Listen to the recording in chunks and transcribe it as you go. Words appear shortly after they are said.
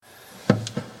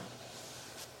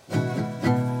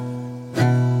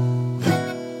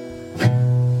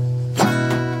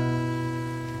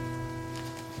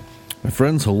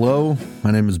friends, hello.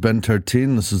 My name is Ben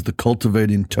Tartine. This is the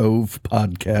Cultivating Tov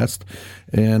podcast,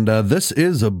 and this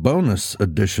is a bonus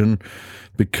edition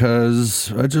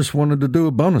because I just wanted to do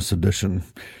a bonus edition.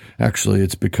 Actually,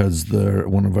 it's because they're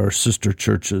one of our sister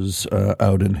churches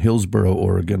out in Hillsboro,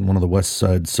 Oregon, one of the west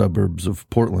side suburbs of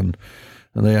Portland,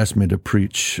 and they asked me to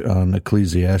preach on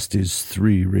Ecclesiastes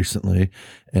 3 recently,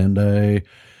 and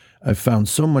I found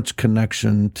so much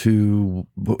connection to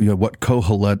what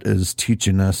Kohelet is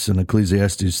teaching us in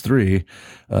Ecclesiastes 3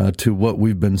 to what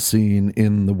we've been seeing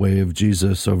in the way of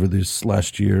Jesus over this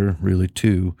last year, really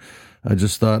too. I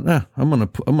just thought, I'm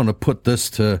gonna put this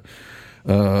to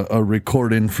a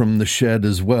recording from the shed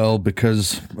as well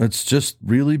because it's just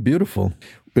really beautiful.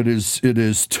 It is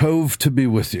Tov to be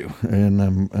with you, and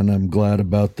I'm glad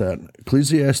about that.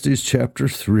 Ecclesiastes chapter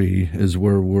 3 is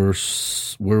where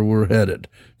we're headed,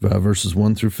 verses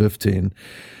 1 through 15,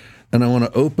 and I want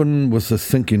to open with a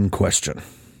thinking question,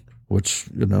 which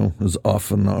is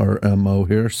often our MO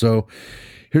here. So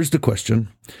here's the question: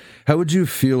 how would you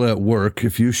feel at work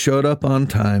if you showed up on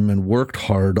time and worked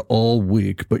hard all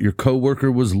week, but your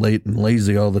coworker was late and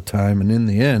lazy all the time, and in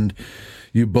the end,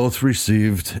 you both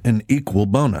received an equal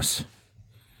bonus?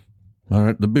 All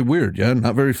right, that'd be weird, yeah?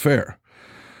 Not very fair.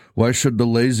 Why should the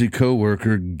lazy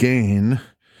coworker gain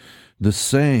the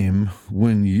same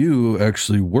when you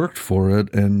actually worked for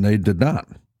it and they did not?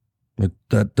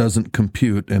 That doesn't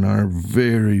compute in our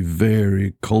very,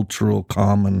 very cultural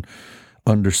common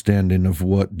understanding of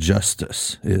what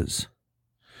justice is.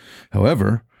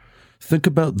 However, think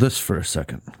about this for a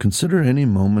second. Consider any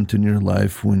moment in your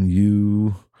life when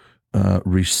you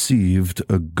received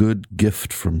a good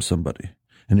gift from somebody,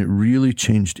 and it really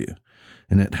changed you,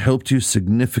 and it helped you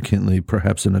significantly,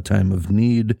 perhaps in a time of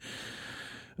need,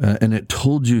 and it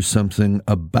told you something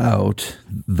about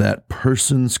that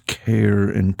person's care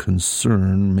and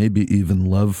concern, maybe even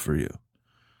love for you.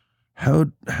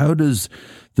 How does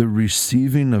the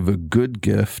receiving of a good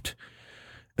gift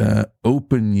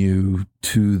open you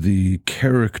to the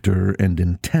character and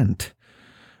intent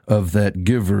of that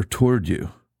giver toward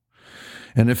you?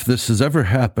 And if this has ever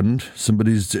happened,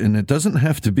 and it doesn't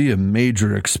have to be a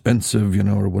major expensive,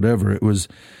 or whatever, it was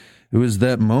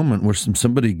that moment where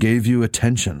somebody gave you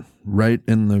attention right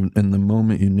in the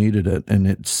moment you needed it, and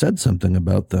it said something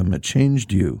about them. It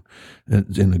changed you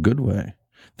in a good way.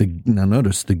 Now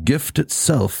notice, the gift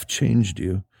itself changed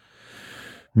you,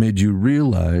 made you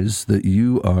realize that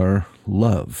you are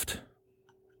loved.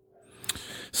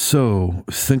 So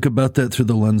think about that through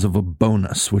the lens of a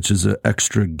bonus, which is an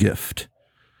extra gift.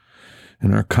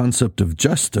 In our concept of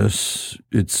justice,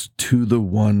 it's to the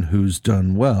one who's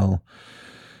done well.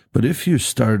 But if you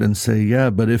start and say,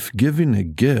 but if giving a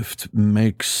gift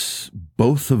makes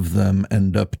both of them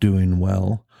end up doing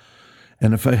well,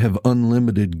 and if I have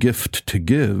unlimited gift to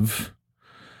give,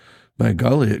 by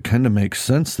golly, it kind of makes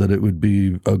sense that it would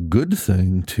be a good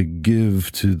thing to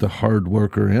give to the hard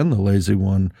worker and the lazy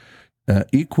one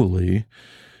equally,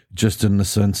 just in the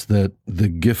sense that the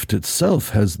gift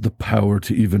itself has the power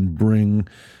to even bring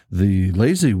the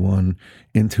lazy one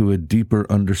into a deeper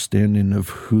understanding of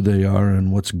who they are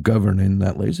and what's governing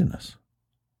that laziness.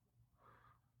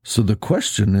 So the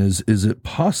question is it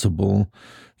possible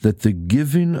that the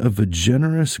giving of a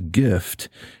generous gift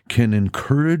can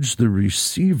encourage the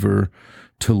receiver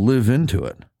to live into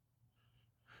it?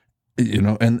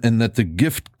 And that the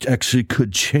gift actually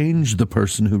could change the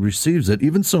person who receives it,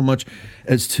 even so much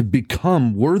as to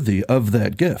become worthy of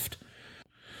that gift.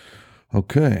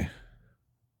 Okay,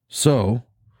 so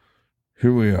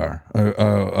here we are.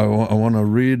 I want to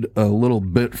read a little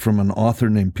bit from an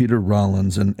author named Peter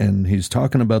Rollins, and he's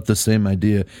talking about the same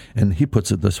idea, and he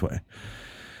puts it this way.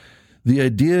 The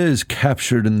idea is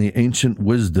captured in the ancient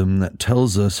wisdom that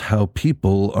tells us how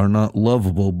people are not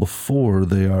lovable before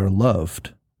they are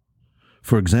loved.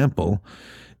 For example,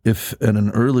 if at an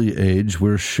early age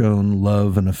we're shown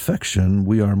love and affection,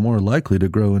 we are more likely to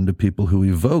grow into people who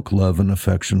evoke love and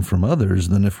affection from others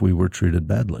than if we were treated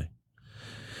badly.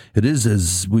 It is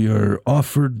as we are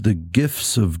offered the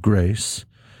gifts of grace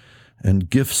and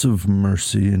gifts of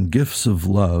mercy and gifts of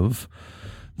love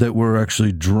that we're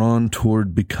actually drawn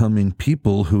toward becoming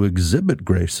people who exhibit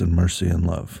grace and mercy and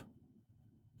love.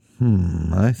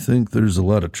 I think there's a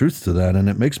lot of truth to that, and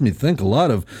it makes me think a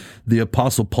lot of the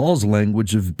Apostle Paul's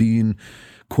language of being,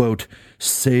 quote,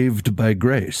 saved by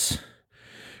grace.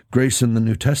 Grace in the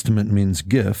New Testament means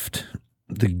gift.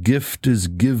 The gift is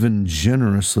given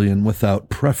generously and without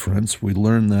preference. We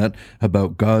learn that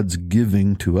about God's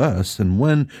giving to us, and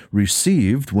when we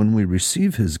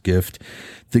receive his gift,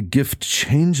 the gift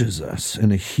changes us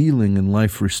in a healing and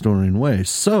life-restoring way.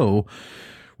 So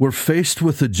We're faced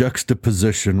with a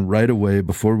juxtaposition right away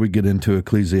before we get into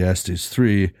Ecclesiastes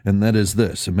 3, and that is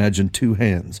this. Imagine two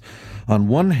hands. On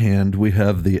one hand, we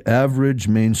have the average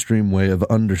mainstream way of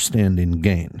understanding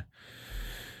gain.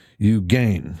 You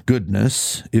gain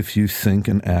goodness if you think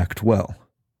and act well.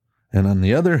 And on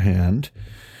the other hand,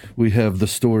 we have the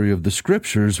story of the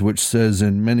Scriptures, which says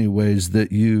in many ways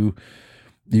that you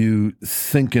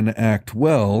think and act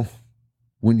well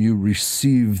when you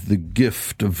receive the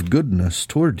gift of goodness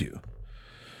toward you.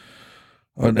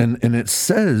 And it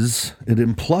says, it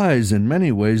implies in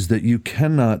many ways that you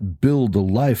cannot build a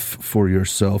life for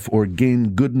yourself or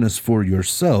gain goodness for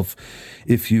yourself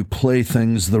if you play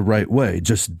things the right way.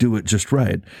 Just do it just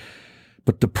right.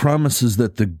 But the promise is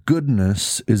that the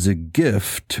goodness is a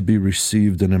gift to be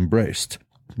received and embraced.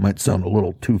 Might sound a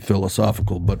little too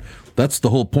philosophical, but that's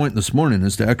the whole point this morning,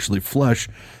 is to actually flesh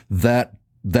that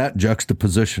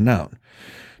juxtaposition out,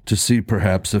 to see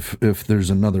perhaps if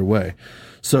there's another way.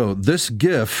 So this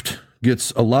gift gets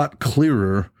a lot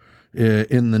clearer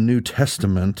in the New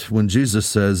Testament when Jesus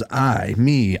says, I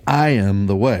am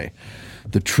the way,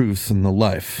 the truth, and the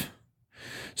life.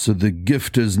 So the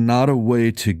gift is not a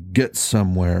way to get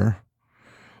somewhere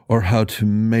or how to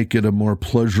make it a more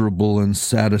pleasurable and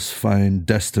satisfying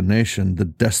destination. The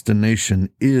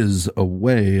destination is a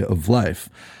way of life.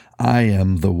 I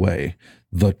am the way,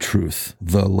 the truth,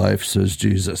 the life, says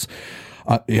Jesus.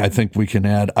 I think we can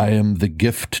add, I am the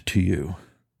gift to you.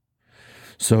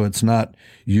 So it's not,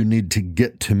 you need to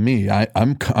get to me.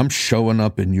 I'm showing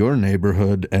up in your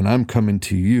neighborhood and I'm coming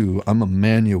to you. I'm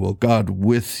Emmanuel, God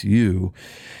with you.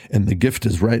 And the gift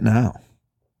is right now.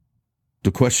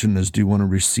 The question is, do you want to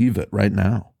receive it right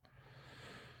now?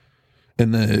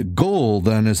 And the goal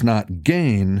then is not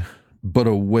gain, but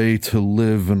a way to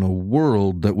live in a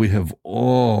world that we have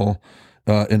all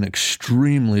an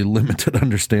extremely limited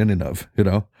understanding of,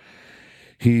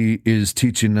 He is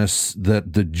teaching us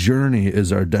that the journey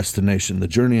is our destination. The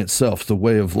journey itself, the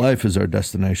way of life, is our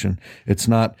destination. It's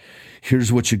not,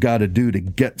 here's what you got to do to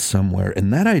get somewhere.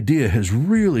 And that idea has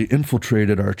really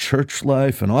infiltrated our church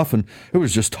life. And often it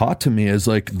was just taught to me as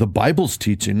like the Bible's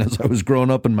teaching as I was growing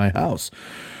up in my house.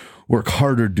 Work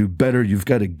harder, do better. You've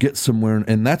got to get somewhere.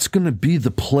 And that's going to be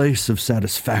the place of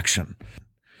satisfaction.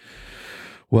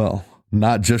 Well,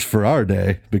 not just for our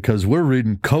day, because we're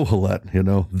reading Kohelet,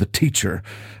 the teacher,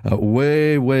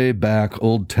 way, way back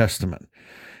Old Testament.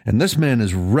 And this man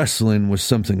is wrestling with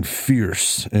something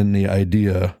fierce in the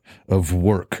idea of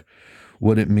work,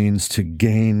 what it means to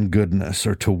gain goodness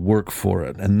or to work for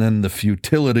it, and then the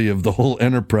futility of the whole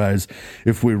enterprise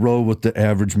if we roll with the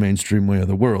average mainstream way of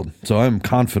the world. So I'm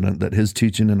confident that his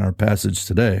teaching in our passage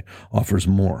today offers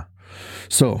more.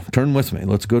 So turn with me.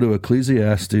 Let's go to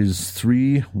Ecclesiastes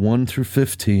 3, 1 through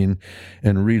 15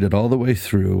 and read it all the way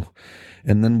through.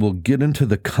 And then we'll get into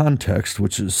the context,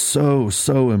 which is so,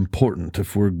 so important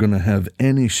if we're going to have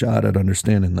any shot at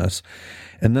understanding this.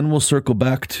 And then we'll circle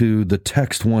back to the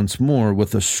text once more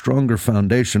with a stronger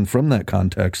foundation from that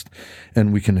context,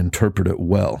 and we can interpret it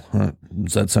well.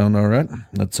 Does that sound all right?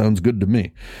 That sounds good to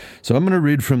me. So I'm going to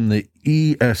read from the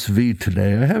ESV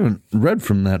today. I haven't read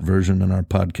from that version in our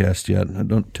podcast yet.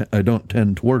 I don't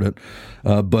tend toward it.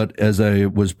 But as I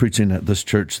was preaching at this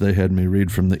church, they had me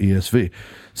read from the ESV.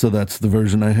 So that's the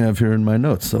version I have here in my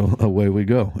notes. So away we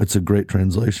go. It's a great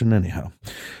translation anyhow.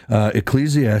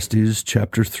 Ecclesiastes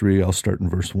chapter 3, I'll start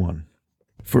in verse 1.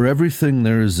 For everything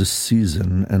there is a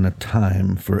season and a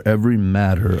time for every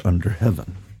matter under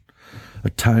heaven, a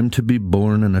time to be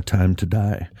born and a time to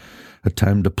die, a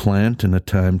time to plant and a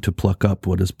time to pluck up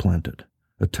what is planted,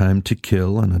 a time to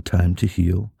kill and a time to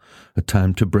heal, a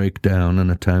time to break down and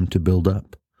a time to build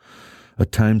up, a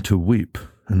time to weep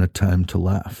and a time to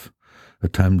laugh, a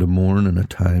time to mourn and a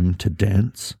time to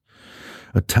dance,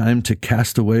 a time to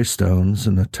cast away stones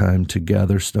and a time to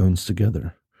gather stones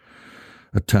together,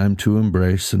 a time to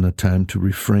embrace and a time to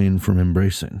refrain from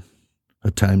embracing,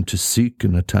 a time to seek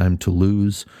and a time to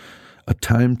lose, a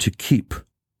time to keep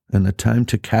and a time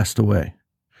to cast away,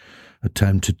 a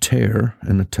time to tear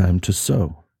and a time to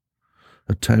sow,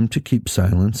 a time to keep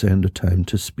silence and a time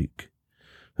to speak,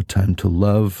 a time to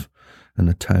love and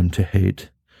a time to hate,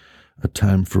 a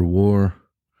time for war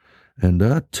and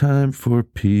a time for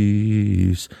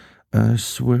peace. I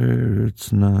swear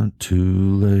it's not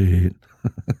too late.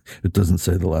 It doesn't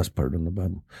say the last part in the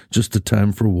Bible. Just a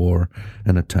time for war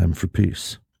and a time for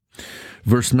peace.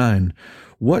 Verse 9,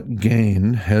 what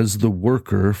gain has the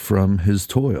worker from his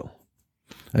toil?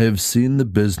 I have seen the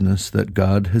business that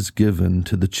God has given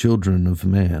to the children of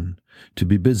man to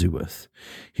be busy with.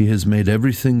 He has made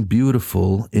everything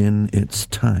beautiful in its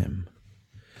time.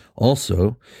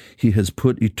 Also, he has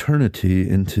put eternity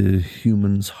into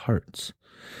humans' hearts,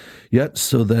 yet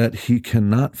so that he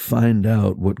cannot find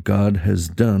out what God has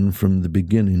done from the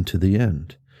beginning to the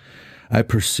end. I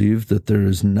perceive that there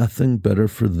is nothing better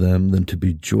for them than to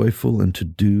be joyful and to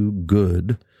do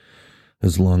good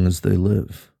as long as they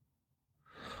live.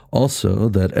 Also,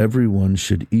 that everyone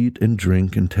should eat and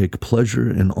drink and take pleasure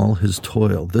in all his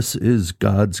toil. This is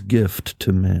God's gift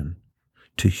to man,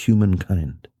 to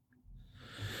humankind.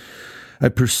 I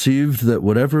perceived that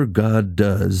whatever God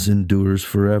does endures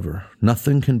forever.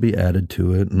 Nothing can be added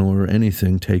to it, nor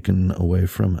anything taken away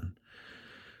from it.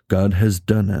 God has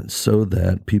done it so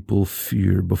that people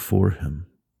fear before him.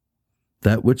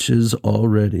 That which is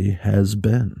already has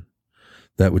been.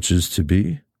 That which is to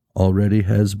be already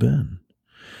has been.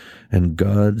 And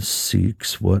God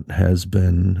seeks what has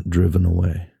been driven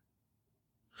away.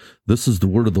 This is the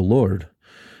word of the Lord.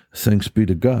 Thanks be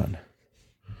to God.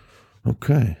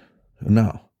 Okay.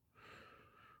 Now,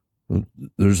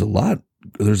 there's a lot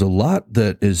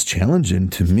that is challenging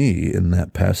to me in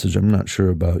that passage. I'm not sure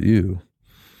about you.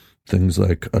 Things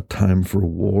like a time for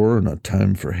war and a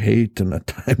time for hate and a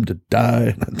time to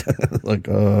die.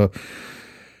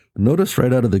 Notice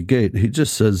right out of the gate, he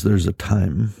just says there's a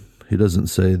time. He doesn't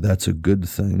say that's a good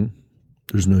thing.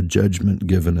 There's no judgment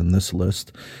given in this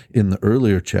list. In the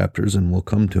earlier chapters, and we'll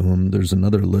come to them, there's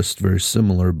another list very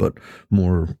similar but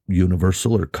more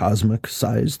universal or cosmic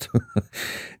sized.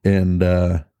 And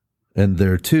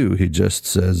there too, he just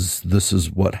says this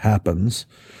is what happens.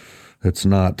 It's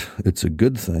a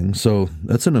good thing. So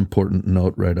that's an important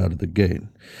note right out of the gate.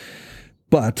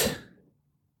 But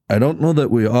I don't know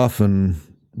that we often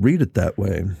read it that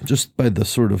way, just by the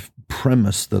sort of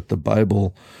premise that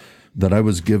that I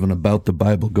was given about the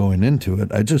Bible going into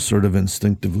it. I just sort of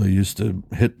instinctively used to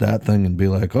hit that thing and be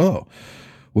like, oh,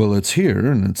 well, it's here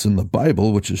and it's in the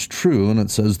Bible, which is true. And it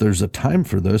says there's a time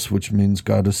for this, which means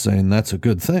God is saying that's a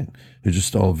good thing. It's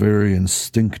just all very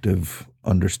instinctive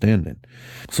understanding.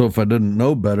 So if I didn't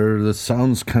know better, this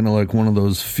sounds kind of like one of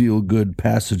those feel-good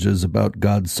passages about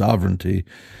God's sovereignty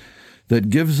that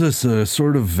gives us a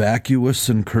sort of vacuous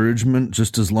encouragement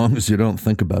just as long as you don't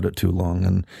think about it too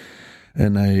long.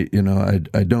 And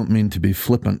I don't mean to be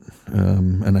flippant,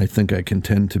 and I think I can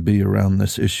tend to be around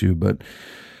this issue, but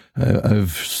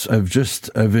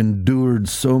I've endured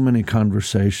so many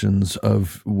conversations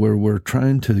of where we're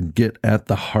trying to get at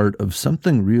the heart of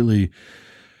something really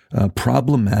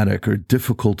problematic or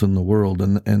difficult in the world,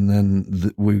 and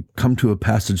then we come to a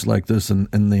passage like this, and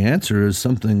the answer is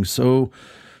something so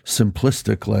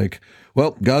simplistic, like,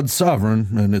 well, God's sovereign,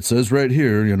 and it says right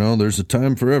here, there's a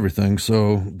time for everything,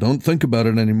 so don't think about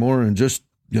it anymore and just,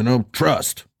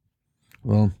 trust.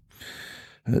 Well,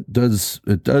 it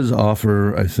does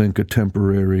offer, I think, a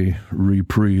temporary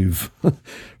reprieve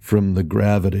from the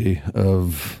gravity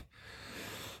of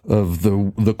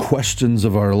the questions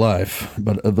of our life.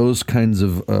 But those kinds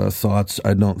of thoughts,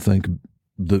 I don't think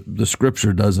the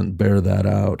Scripture doesn't bear that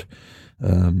out.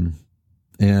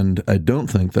 And I don't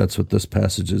think that's what this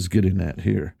passage is getting at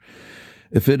here.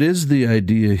 If it is the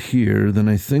idea here, then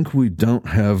I think we don't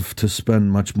have to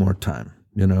spend much more time.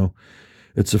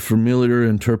 It's a familiar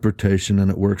interpretation,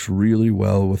 and it works really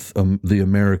well with the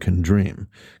American dream.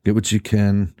 Get what you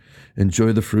can,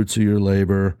 enjoy the fruits of your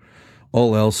labor.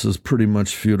 All else is pretty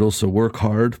much futile, so work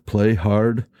hard, play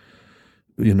hard,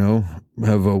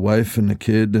 have a wife and a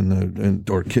kid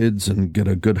or kids, and get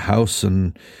a good house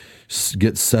and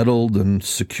get settled and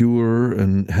secure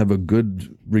and have a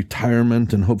good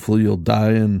retirement, and hopefully you'll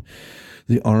die in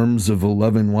the arms of a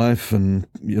loving wife, and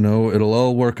it'll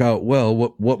all work out well.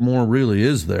 What more really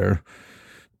is there?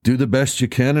 Do the best you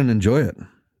can and enjoy it.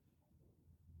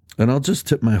 And I'll just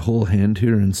tip my whole hand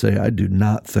here and say I do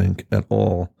not think at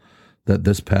all that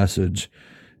this passage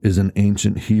is an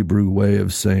ancient Hebrew way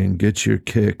of saying get your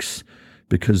kicks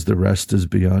because the rest is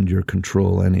beyond your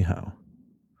control anyhow.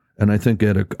 And I think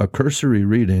a cursory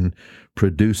reading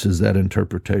produces that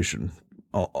interpretation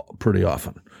pretty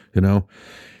often.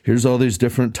 Here's all these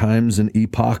different times and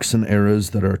epochs and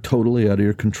eras that are totally out of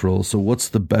your control. So what's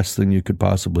the best thing you could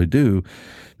possibly do?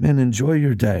 Man, enjoy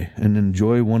your day and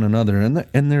enjoy one another.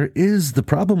 And there is the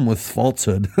problem with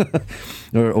falsehood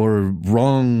or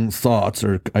wrong thoughts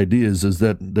or ideas is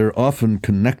that they're often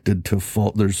connected to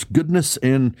fault. There's goodness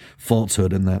and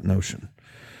falsehood in that notion.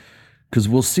 Because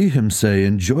we'll see him say,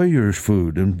 enjoy your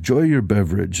food, enjoy your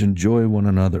beverage, enjoy one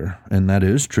another. And that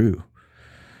is true.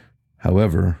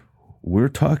 However, we're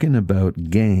talking about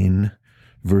gain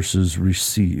versus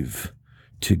receive.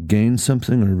 To gain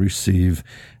something or receive,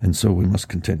 and so we must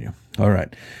continue. All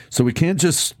right. So we can't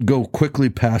just go quickly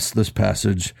past this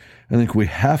passage. I think we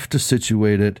have to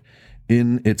situate it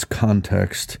in its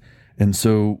context. And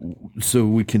so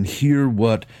we can hear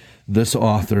what this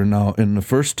author, now in the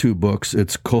first two books,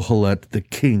 it's Kohelet the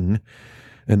king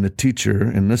and the teacher.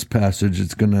 In this passage,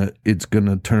 it's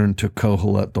gonna turn to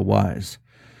Kohelet the wise.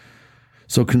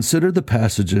 So consider the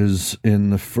passages in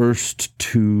the first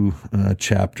two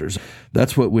chapters.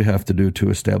 That's what we have to do to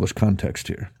establish context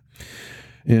here.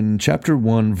 In chapter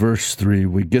 1, verse 3,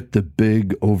 we get the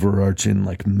big overarching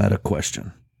meta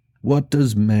question. What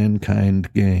does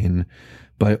mankind gain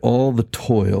by all the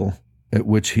toil at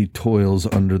which he toils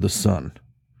under the sun?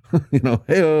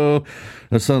 Hey-oh,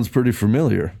 that sounds pretty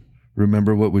familiar.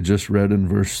 Remember what we just read in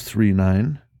verse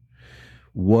 3:9?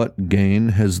 What gain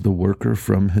has the worker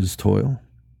from his toil?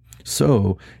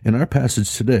 So, in our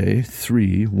passage today,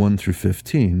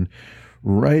 3:1-15,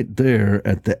 right there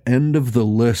at the end of the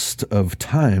list of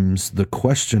times, the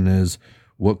question is,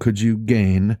 what could you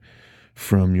gain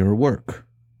from your work?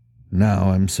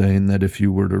 Now, I'm saying that if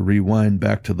you were to rewind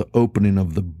back to the opening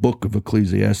of the book of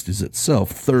Ecclesiastes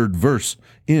itself, third verse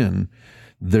in,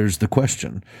 there's the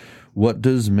question. What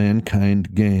does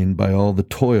mankind gain by all the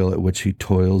toil at which he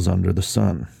toils under the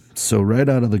sun? So right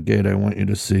out of the gate, I want you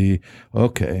to see,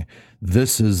 okay,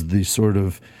 this is the sort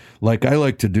of, like I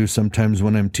like to do sometimes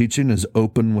when I'm teaching, is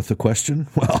open with a question.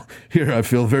 Well, here I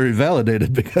feel very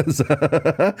validated because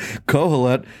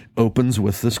Kohelet opens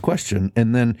with this question,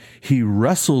 and then he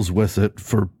wrestles with it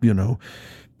for,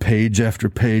 page after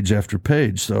page after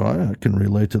page. So I can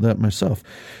relate to that myself.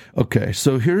 Okay,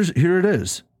 so here it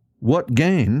is. What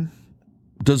gain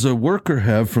does a worker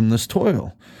have from this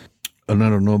toil? And I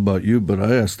don't know about you, but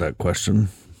I asked that question.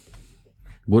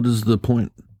 What is the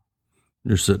point?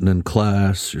 You're sitting in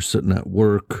class, you're sitting at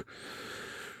work,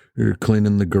 you're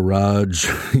cleaning the garage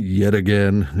yet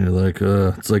again. You're like,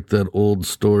 it's like that old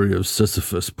story of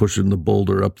Sisyphus pushing the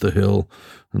boulder up the hill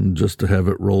and just to have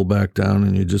it roll back down,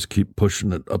 and you just keep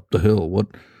pushing it up the hill. What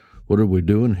are we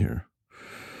doing here?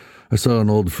 I saw an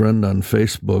old friend on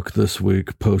Facebook this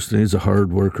week posting. He's a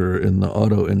hard worker in the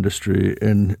auto industry,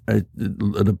 and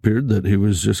it appeared that he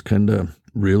was just kind of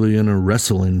really in a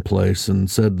wrestling place and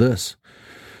said this.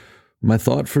 My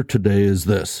thought for today is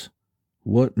this.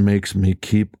 What makes me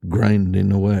keep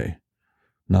grinding away?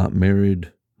 Not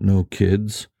married, no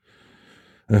kids.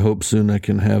 I hope soon I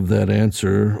can have that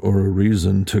answer or a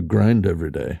reason to grind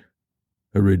every day.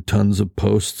 I read tons of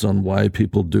posts on why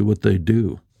people do what they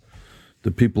do. The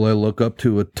people I look up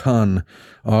to a ton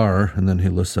are, and then he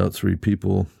lists out three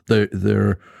people,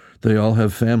 they all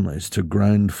have families to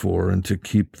grind for and to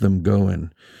keep them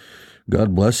going.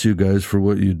 God bless you guys for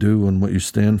what you do and what you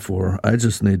stand for. I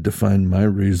just need to find my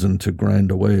reason to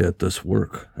grind away at this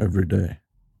work every day.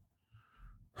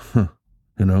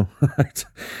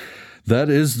 That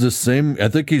is the same. I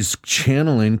think he's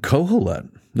channeling Kohelet.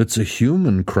 It's a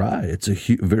human cry. It's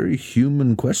a very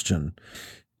human question.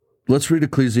 Let's read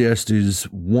Ecclesiastes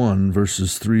 1,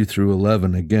 verses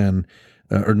 3-11 again.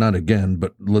 Or not again,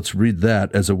 but let's read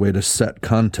that as a way to set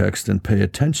context and pay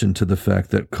attention to the fact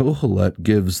that Kohelet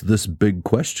gives this big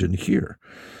question here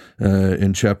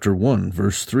in chapter 1,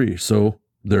 verse 3. So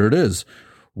there it is.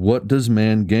 What does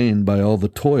man gain by all the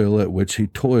toil at which he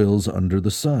toils under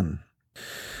the sun?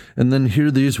 And then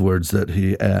hear these words that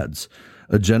he adds.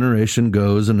 A generation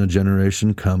goes and a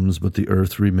generation comes, but the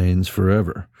earth remains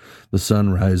forever. The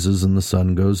sun rises and the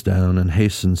sun goes down and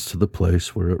hastens to the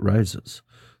place where it rises.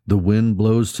 The wind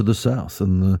blows to the south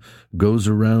and goes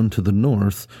around to the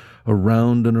north.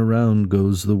 Around and around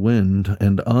goes the wind,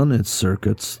 and on its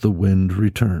circuits the wind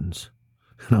returns.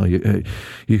 You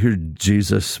hear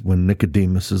Jesus when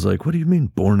Nicodemus is like, what do you mean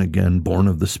born again, born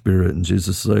of the Spirit? And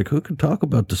Jesus is like, who can talk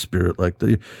about the Spirit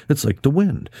it's like the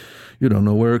wind. You don't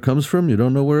know where it comes from. You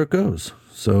don't know where it goes.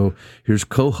 So here's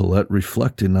Kohelet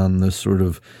reflecting on this sort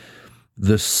of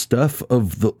this stuff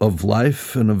of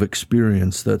life and of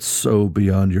experience that's so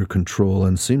beyond your control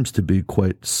and seems to be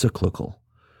quite cyclical.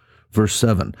 Verse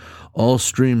 7, all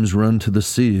streams run to the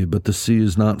sea, but the sea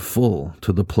is not full.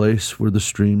 To the place where the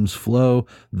streams flow,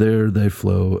 there they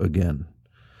flow again.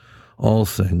 All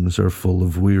things are full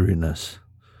of weariness.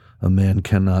 A man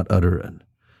cannot utter it.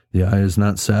 The eye is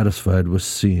not satisfied with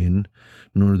seeing,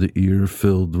 nor the ear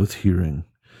filled with hearing.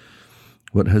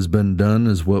 What has been done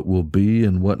is what will be,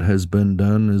 and what has been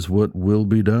done is what will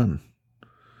be done.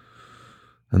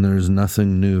 And there is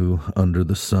nothing new under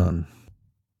the sun.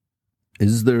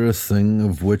 Is there a thing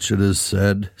of which it is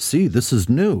said, see, this is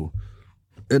new?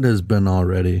 It has been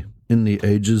already in the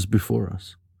ages before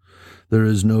us. There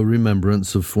is no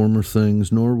remembrance of former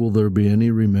things, nor will there be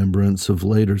any remembrance of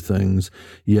later things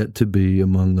yet to be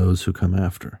among those who come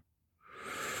after.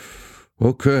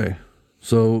 Okay,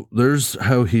 So there's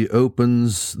how he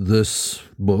opens this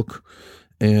book,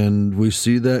 and we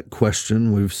see that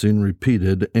question we've seen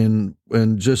repeated, and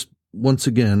just once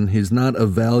again, he's not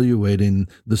evaluating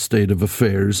the state of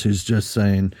affairs. He's just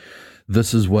saying,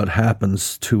 this is what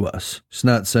happens to us. He's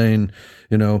not saying,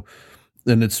 and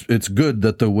it's good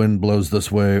that the wind blows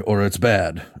this way, or it's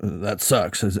bad. That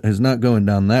sucks. He's not going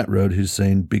down that road. He's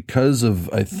saying, because of,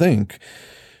 I think,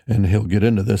 and he'll get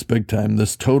into this big time,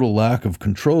 this total lack of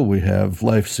control we have,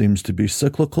 life seems to be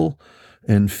cyclical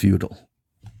and futile.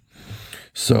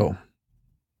 So,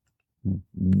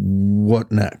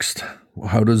 what next?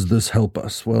 How does this help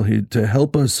us? Well, to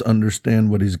help us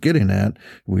understand what he's getting at,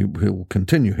 he'll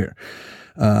continue here.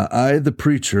 I, the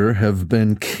preacher, have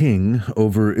been king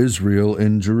over Israel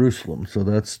in Jerusalem. So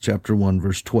that's chapter 1,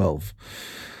 verse 12.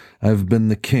 I've been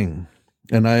the king.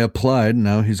 And I applied,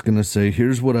 now he's going to say,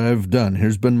 here's what I've done.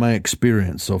 Here's been my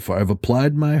experience so far. I've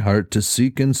applied my heart to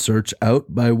seek and search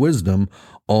out by wisdom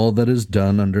all that is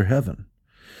done under heaven.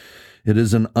 It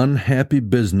is an unhappy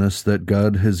business that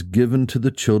God has given to the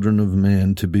children of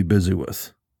man to be busy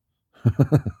with.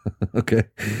 Okay.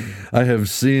 I have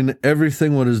seen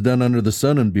everything what is done under the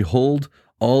sun, and behold,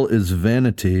 all is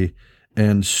vanity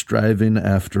and striving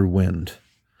after wind.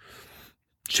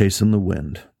 Chasing the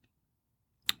wind.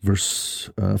 Verse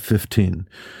 15.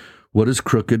 What is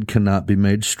crooked cannot be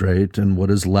made straight, and what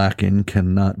is lacking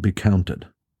cannot be counted.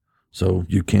 So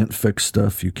you can't fix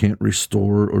stuff. You can't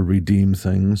restore or redeem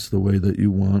things the way that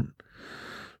you want.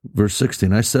 Verse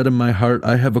 16, I said in my heart,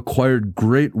 I have acquired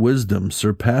great wisdom,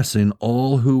 surpassing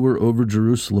all who were over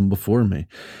Jerusalem before me.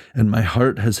 And my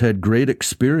heart has had great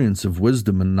experience of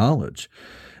wisdom and knowledge.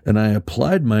 And I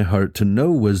applied my heart to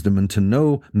know wisdom and to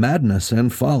know madness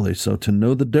and folly, so to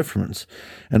know the difference.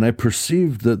 And I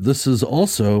perceived that this is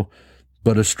also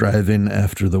but a striving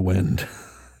after the wind.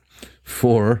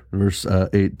 For, verse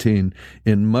 18,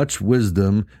 in much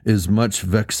wisdom is much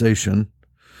vexation.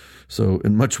 So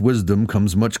in much wisdom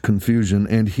comes much confusion,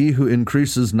 and he who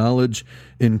increases knowledge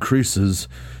increases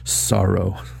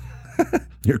sorrow.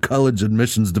 Your college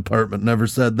admissions department never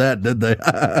said that, did they?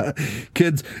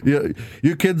 Kids,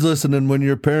 you kids listening, when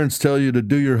your parents tell you to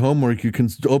do your homework, you can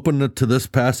open it to this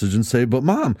passage and say, but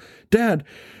Mom, Dad,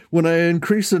 when I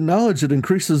increase in knowledge, it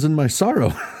increases in my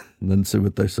sorrow. And then see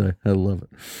what they say. I love it.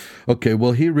 Okay,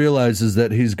 well, he realizes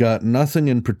that he's got nothing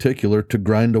in particular to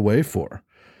grind away for.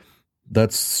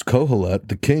 That's Kohelet,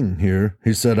 the king here.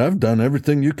 He said, I've done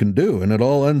everything you can do, and it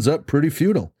all ends up pretty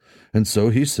futile. And so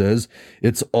he says,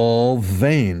 it's all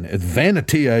vain.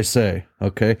 Vanity, I say.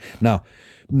 Okay, now,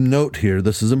 note here,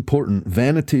 this is important.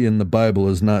 Vanity in the Bible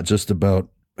is not just about,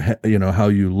 how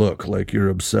you look, like you're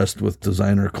obsessed with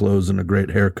designer clothes and a great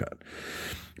haircut.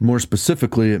 More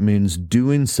specifically, it means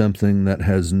doing something that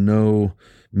has no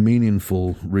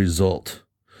meaningful result.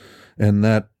 And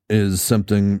that is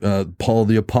something Paul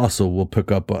the Apostle will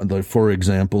pick up on. Like, for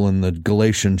example, in the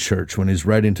Galatian church, when he's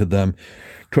writing to them,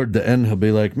 toward the end, he'll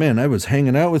be like, man, I was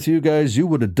hanging out with you guys. You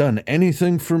would have done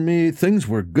anything for me. Things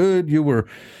were good. You were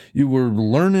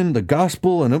learning the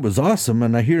gospel, and it was awesome.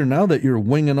 And I hear now that you're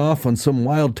winging off on some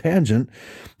wild tangent.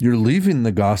 You're leaving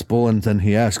the gospel. And then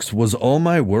he asks, was all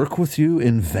my work with you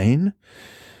in vain?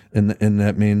 And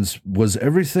that means, was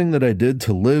everything that I did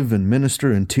to live and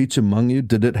minister and teach among you,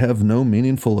 did it have no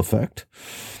meaningful effect?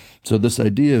 So this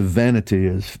idea of vanity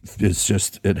is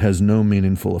just, it has no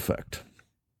meaningful effect.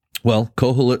 Well,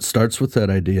 Kohelet starts with that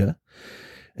idea,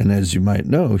 and as you might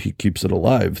know, he keeps it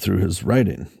alive through his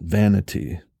writing.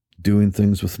 Vanity, doing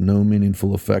things with no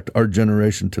meaningful effect. Our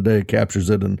generation today captures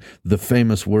it in the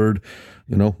famous word,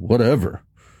 whatever.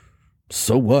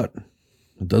 So what?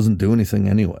 It doesn't do anything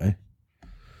anyway.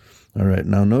 All right,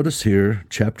 now notice here,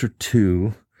 chapter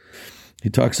 2, he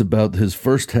talks about his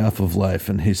first half of life,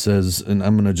 and he says, and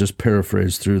I'm going to just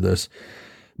paraphrase through this,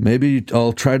 maybe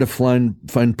I'll try to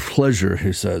find pleasure,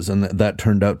 he says, and that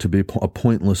turned out to be a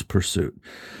pointless pursuit.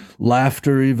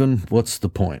 Laughter even, what's the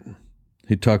point?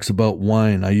 He talks about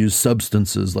wine. I use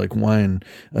substances like wine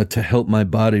to help my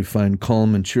body find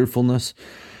calm and cheerfulness.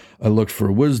 I looked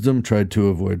for wisdom, tried to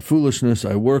avoid foolishness.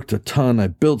 I worked a ton. I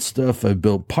built stuff. I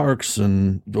built parks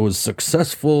and was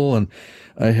successful. And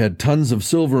I had tons of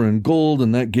silver and gold,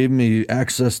 and that gave me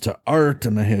access to art.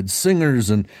 And I had singers.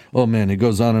 And, oh man, he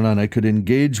goes on and on. I could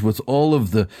engage with all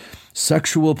of the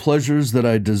sexual pleasures that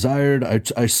I desired.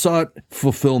 I sought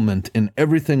fulfillment in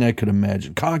everything I could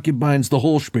imagine. Concubines, the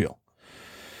whole spiel.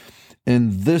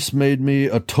 And this made me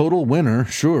a total winner.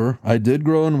 Sure, I did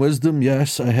grow in wisdom.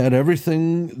 Yes, I had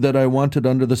everything that I wanted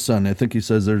under the sun. I think he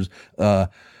says there's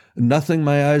nothing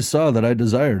my eyes saw that I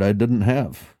desired I didn't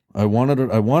have. I wanted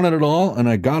it all, and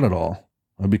I got it all.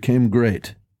 I became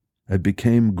great. I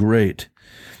became great.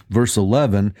 Verse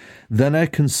 11, then I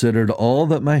considered all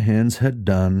that my hands had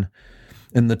done,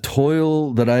 and the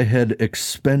toil that I had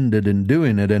expended in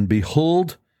doing it, and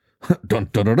behold, dun,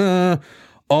 dun, dun, dun,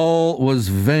 all was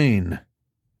vain.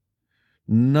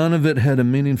 None of it had a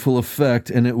meaningful effect,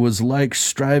 and it was like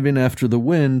striving after the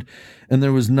wind, and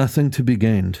there was nothing to be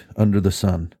gained under the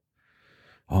sun.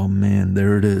 Oh man,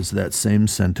 there it is, that same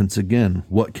sentence again.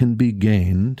 What can be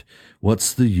gained?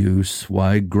 What's the use?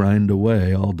 Why grind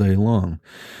away all day long?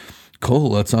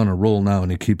 Kohelet's on a roll now,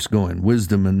 and he keeps going.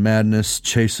 Wisdom and madness,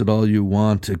 chase it all you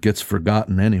want. It gets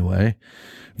forgotten anyway.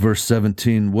 Verse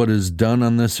 17, what is done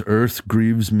on this earth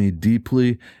grieves me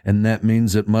deeply, and that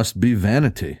means it must be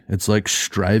vanity. It's like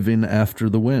striving after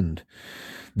the wind.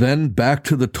 Then back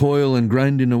to the toil and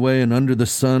grinding away and under the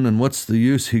sun, and what's the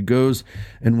use? He goes,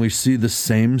 and we see the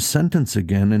same sentence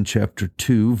again in chapter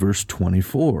 2, verse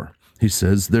 24. He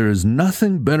says, there is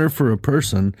nothing better for a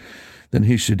person than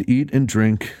he should eat and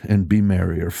drink and be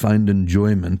merry, or find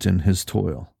enjoyment in his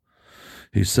toil.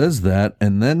 He says that,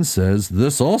 and then says,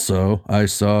 this also I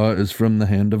saw is from the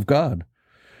hand of God.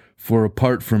 For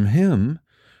apart from him,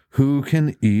 who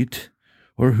can eat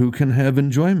or who can have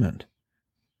enjoyment?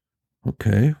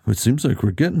 Okay, it seems like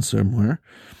we're getting somewhere.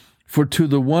 For to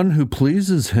the one who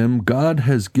pleases him, God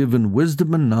has given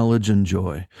wisdom and knowledge and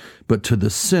joy. But to the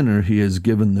sinner, he has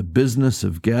given the business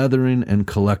of gathering and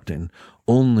collecting,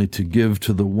 only to give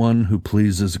to the one who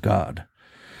pleases God.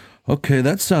 Okay,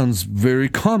 that sounds very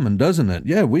common, doesn't it?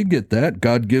 Yeah, we get that.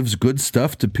 God gives good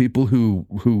stuff to people who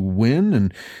win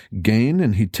and gain,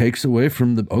 and he takes away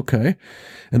from the... Okay.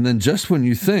 And then just when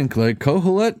you think, like,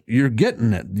 Kohelet, you're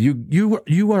getting it.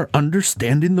 You are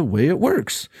understanding the way it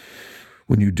works.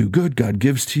 When you do good, God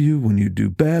gives to you. When you do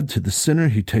bad to the sinner,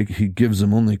 he gives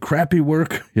him only crappy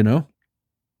work, you know?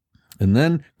 And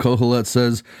then Kohelet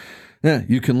says, yeah,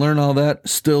 you can learn all that,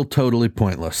 still totally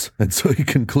pointless. And so he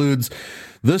concludes,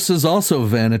 this is also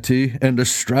vanity and a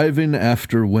striving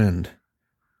after wind.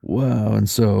 Wow. And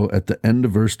so at the end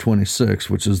of verse 26,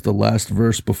 which is the last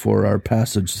verse before our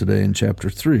passage today in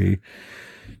chapter 3,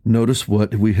 notice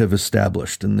what we have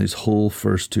established in these whole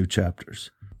first two chapters.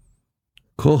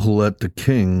 Kohelet, the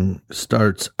king,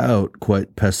 starts out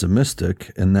quite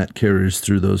pessimistic, and that carries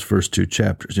through those first two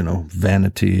chapters. You know,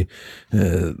 vanity,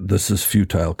 this is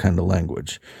futile kind of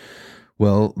language.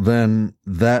 Well, then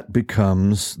that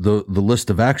becomes, the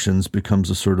list of actions becomes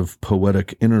a sort of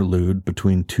poetic interlude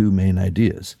between two main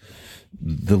ideas.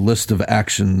 The list of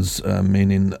actions,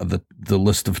 meaning the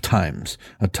list of times,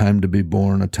 a time to be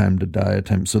born, a time to die, a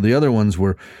time. So the other ones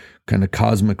were kind of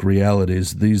cosmic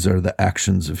realities. These are the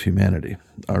actions of humanity,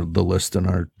 are the list in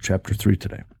our chapter 3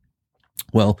 today.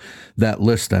 Well, that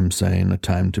list, I'm saying, a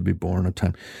time to be born, a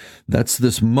time, that's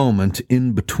this moment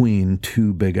in between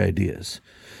two big ideas.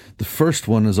 The first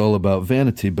one is all about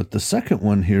vanity, but the second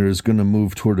one here is going to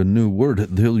move toward a new word.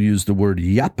 He'll use the word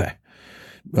yape,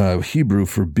 Hebrew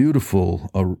for beautiful,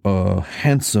 a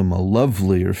handsome, a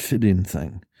lovely, or fitting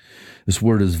thing. This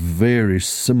word is very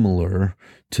similar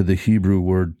to the Hebrew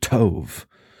word tov,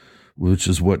 which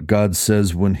is what God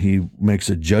says when he makes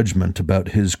a judgment about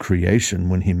his creation.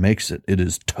 When he makes it, it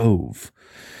is tov.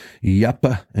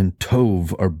 Yapa and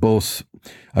tov are both,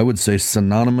 I would say,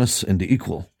 synonymous and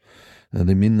equal.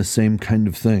 They mean the same kind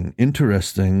of thing.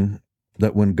 Interesting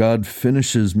that when God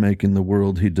finishes making the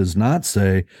world, he does not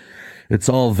say, it's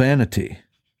all vanity.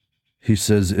 He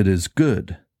says it is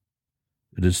good.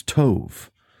 It is tov.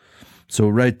 So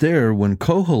right there, when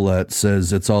Kohelet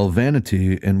says it's all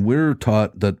vanity, and we're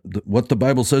taught that what the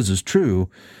Bible says is true,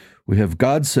 we have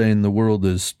God saying the world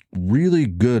is really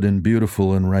good and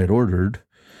beautiful and right ordered,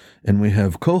 and we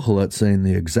have Kohelet saying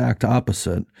the exact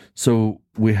opposite. So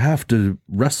we have to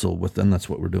wrestle with them. That's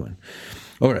what we're doing.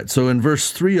 All right, so in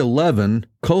verse 3:11,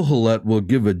 Kohelet will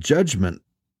give a judgment.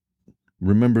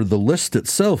 Remember, the list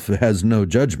itself has no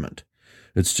judgment.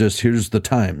 It's just, here's the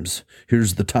times.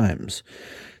 Here's the times.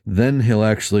 Then he'll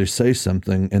actually say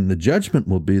something, and the judgment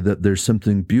will be that there's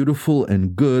something beautiful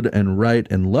and good and right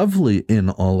and lovely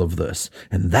in all of this.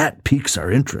 And that piques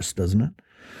our interest, doesn't it?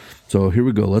 So here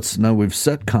we go. Now we've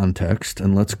set context,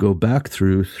 and let's go back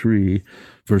through 3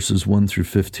 verses 1 through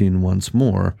 15 once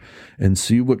more and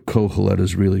see what Kohelet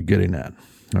is really getting at.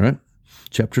 All right?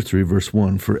 Chapter 3, verse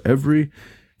 1, For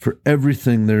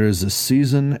everything there is a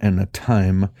season and a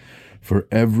time for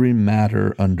every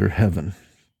matter under heaven.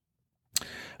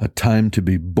 A time to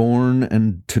be born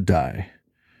and to die,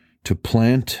 to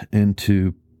plant and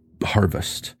to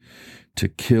harvest, to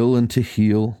kill and to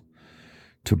heal,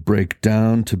 to break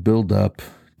down, to build up,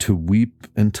 to weep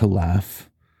and to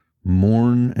laugh,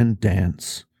 mourn and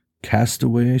dance, cast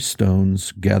away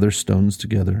stones, gather stones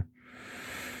together,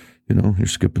 You're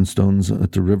skipping stones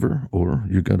at the river, or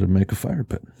you got to make a fire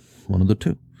pit. One of the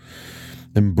two.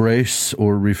 Embrace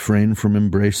or refrain from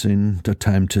embracing, a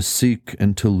time to seek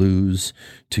and to lose,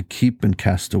 to keep and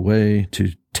cast away,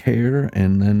 to tear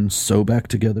and then sew back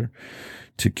together,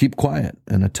 to keep quiet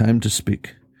and a time to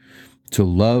speak, to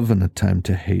love and a time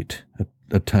to hate,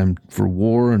 a time for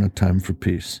war and a time for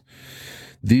peace.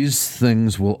 These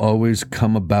things will always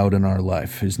come about in our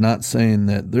life. He's not saying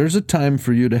that there's a time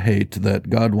for you to hate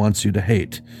that God wants you to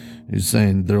hate. He's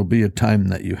saying there'll be a time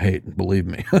that you hate, believe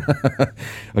me.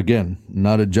 Again,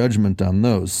 not a judgment on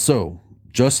those. So,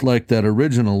 just like that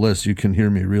original list, you can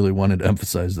hear me really wanted to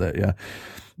emphasize that, yeah.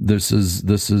 This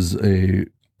is a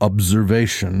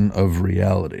observation of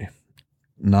reality,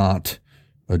 not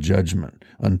a judgment,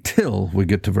 until we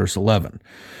get to verse 11.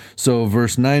 So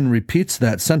verse 9 repeats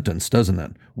that sentence, doesn't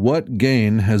it? What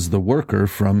gain has the worker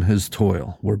from his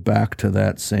toil? We're back to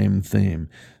that same theme.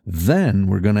 Then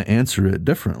we're going to answer it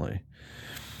differently.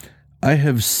 I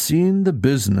have seen the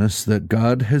business that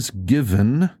God has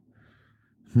given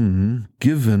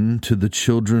to the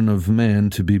children of man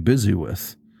to be busy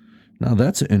with. Now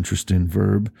that's an interesting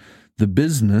verb. The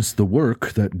business, the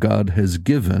work that God has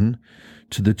given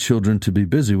to the children to be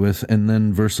busy with. And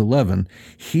then verse 11,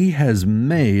 he has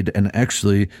made, and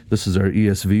actually this is our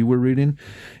ESV we're reading.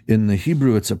 In the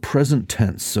Hebrew, it's a present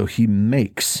tense. So he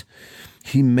makes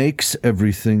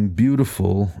everything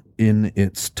beautiful in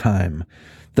its time.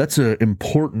 That's an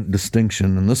important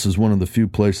distinction. And this is one of the few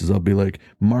places I'll be like,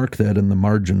 mark that in the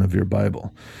margin of your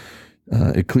Bible.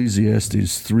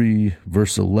 Ecclesiastes 3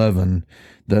 verse 11,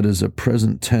 that is a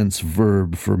present tense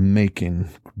verb for making,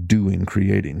 doing,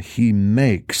 creating. He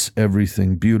makes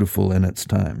everything beautiful in its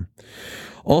time.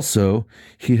 Also,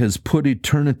 he has put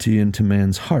eternity into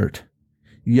man's heart,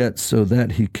 yet so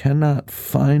that he cannot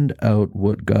find out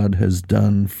what God has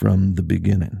done from the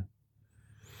beginning.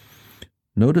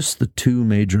 Notice the two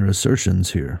major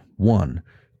assertions here. 1,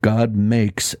 God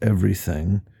makes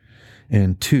everything.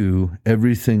 And 2,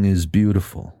 everything is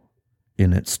beautiful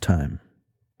in its time.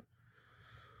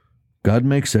 God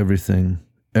makes everything.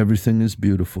 Everything is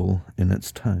beautiful in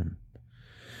its time.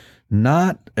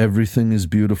 Not everything is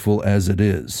beautiful as it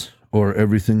is, or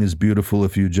everything is beautiful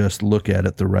if you just look at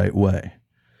it the right way.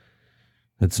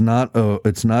 It's not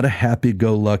a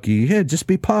happy-go-lucky, hey, just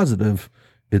be positive.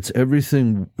 It's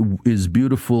everything is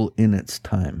beautiful in its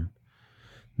time.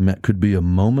 It could be a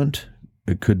moment.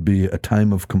 It could be a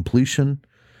time of completion.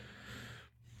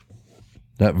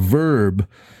 That verb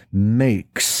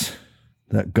makes,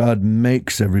 that God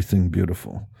makes everything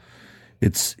beautiful.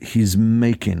 He's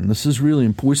making. This is really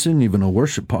important. We sing even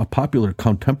a popular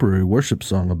contemporary worship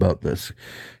song about this.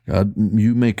 God,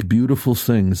 you make beautiful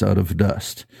things out of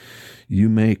dust. You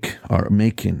are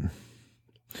making.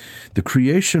 The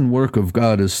creation work of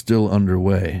God is still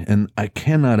underway, and I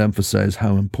cannot emphasize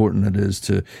how important it is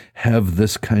to have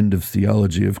this kind of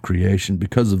theology of creation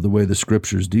because of the way the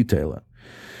scriptures detail it.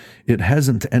 It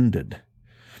hasn't ended.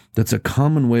 That's a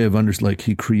common way of understanding, like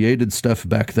he created stuff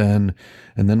back then,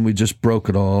 and then we just broke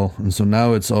it all, and so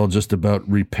now it's all just about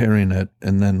repairing it,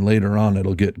 and then later on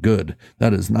it'll get good.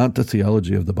 That is not the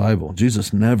theology of the Bible.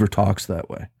 Jesus never talks that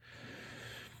way.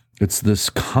 It's this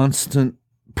constant,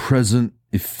 present,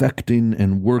 effecting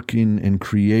and working and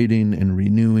creating and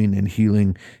renewing and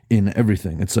healing in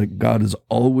everything. It's like God is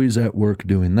always at work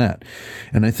doing that.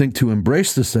 And I think to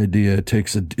embrace this idea,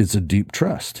 it's a deep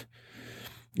trust.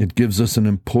 It gives us an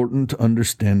important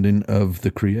understanding of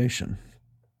the creation.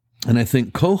 And I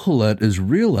think Kohelet is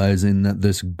realizing that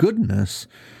this goodness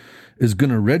is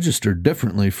going to register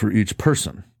differently for each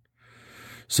person.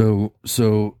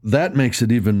 So that makes it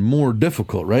even more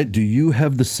difficult, right? Do you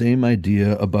have the same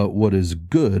idea about what is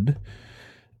good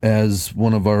as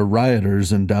one of our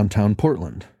rioters in downtown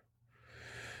Portland?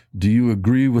 Do you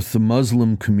agree with the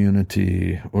Muslim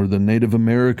community or the Native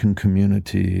American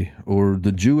community or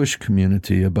the Jewish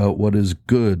community about what is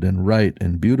good and right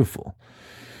and beautiful?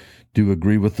 Do you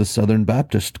agree with the Southern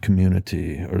Baptist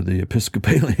community or the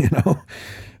Episcopalian,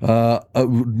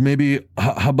 maybe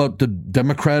how about the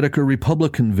Democratic or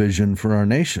Republican vision for our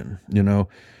nation?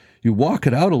 You walk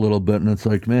it out a little bit and it's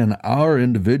like, man, our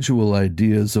individual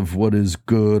ideas of what is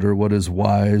good or what is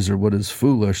wise or what is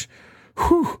foolish,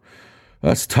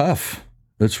 that's tough.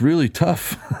 It's really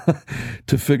tough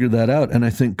to figure that out. And I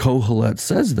think Kohelet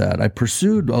says that. I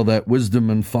pursued all that wisdom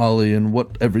and folly and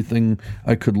what everything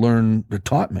I could learn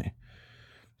taught me.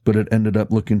 But it ended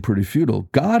up looking pretty futile.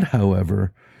 God,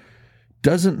 however,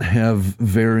 doesn't have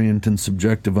variant and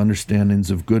subjective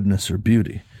understandings of goodness or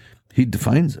beauty. He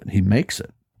defines it. He makes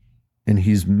it. And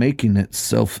he's making it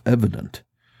self-evident,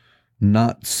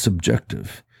 not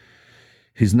subjective.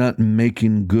 He's not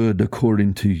making good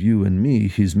according to you and me.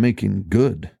 He's making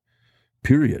good,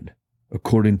 period,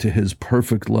 according to his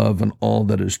perfect love and all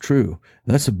that is true.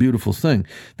 That's a beautiful thing.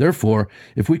 Therefore,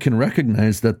 if we can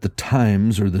recognize that the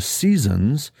times or the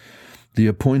seasons, the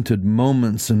appointed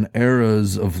moments and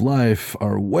eras of life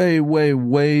are way, way,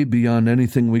 way beyond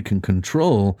anything we can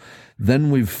control,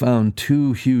 then we've found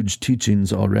two huge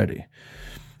teachings already.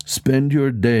 Spend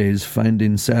your days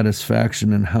finding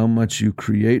satisfaction in how much you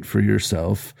create for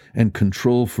yourself and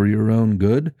control for your own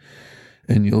good,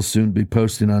 and you'll soon be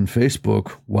posting on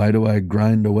Facebook, "Why do I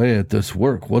grind away at this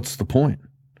work? What's the point?"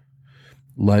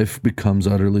 Life becomes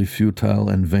utterly futile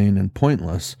and vain and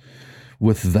pointless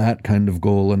with that kind of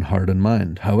goal and heart and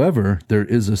mind. However, there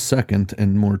is a second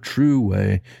and more true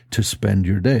way to spend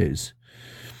your days.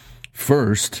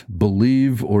 First,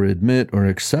 believe or admit or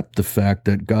accept the fact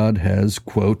that God has,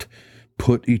 quote,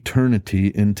 put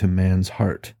eternity into man's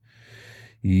heart,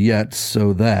 yet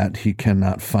so that he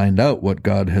cannot find out what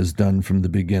God has done from the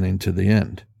beginning to the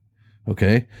end.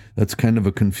 Okay? That's kind of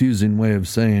a confusing way of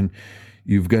saying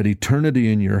you've got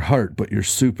eternity in your heart, but you're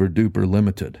super duper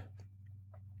limited.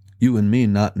 You and me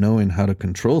not knowing how to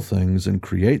control things and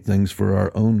create things for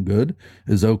our own good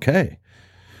is okay.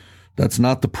 That's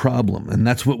not the problem. And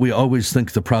that's what we always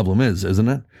think the problem is, isn't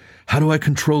it? How do I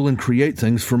control and create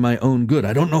things for my own good?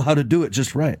 I don't know how to do it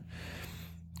just right.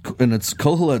 And it's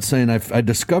Kohelet saying, I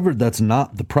discovered that's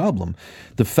not the problem.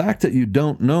 The fact that you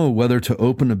don't know whether to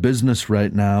open a business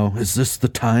right now, is this the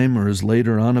time or is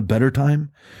later on a better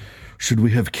time? Should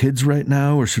we have kids right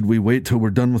now or should we wait till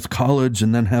we're done with college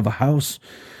and then have a house?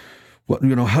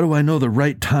 How do I know the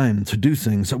right time to do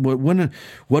things?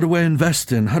 What do I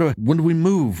invest in? When do we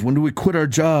move? When do we quit our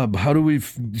job?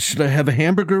 Should I have a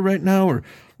hamburger right now? Or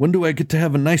when do I get to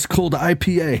have a nice cold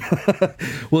IPA?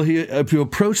 Well, if you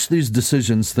approach these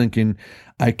decisions thinking,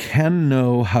 I can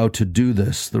know how to do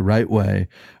this the right way,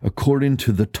 according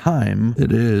to the time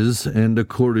it is, and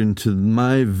according to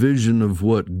my vision of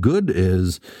what good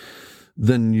is,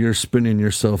 then you're spinning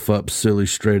yourself up silly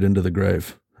straight into the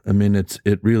grave. I mean, it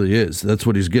really is. That's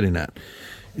what he's getting at.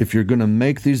 If you're going to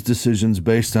make these decisions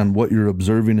based on what you're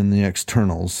observing in the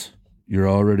externals, you're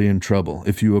already in trouble.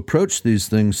 If you approach these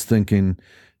things thinking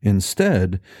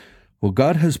instead, well,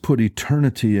 God has put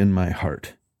eternity in my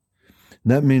heart.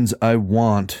 That means I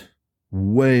want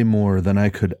way more than I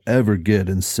could ever get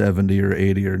in 70 or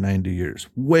 80 or 90 years.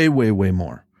 Way, way, way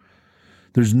more.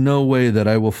 There's no way that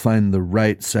I will find the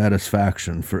right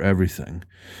satisfaction for everything.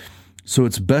 So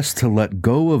it's best to let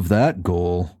go of that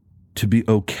goal, to be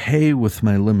okay with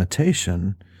my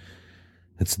limitation.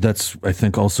 That's I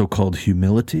think also called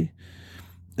humility.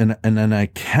 And then I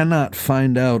cannot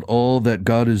find out all that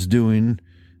God is doing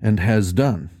and has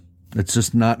done. It's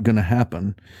just not going to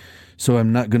happen. So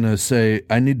I'm not going to say,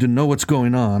 I need to know what's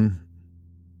going on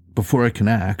before I can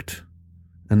act,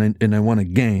 and I want to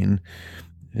gain.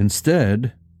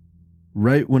 Instead,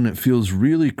 right when it feels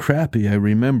really crappy, I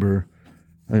remember,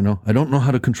 I don't know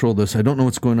how to control this. I don't know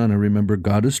what's going on. I remember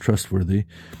God is trustworthy.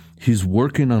 He's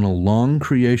working on a long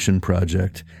creation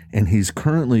project, and he's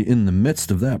currently in the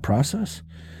midst of that process.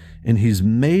 And he's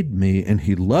made me, and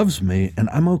he loves me, and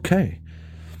I'm okay.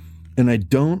 And I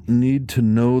don't need to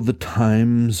know the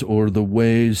times or the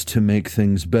ways to make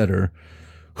things better.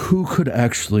 Who could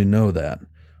actually know that?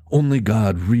 Only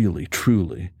God, really,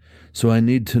 truly. So I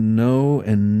need to know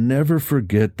and never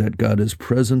forget that God is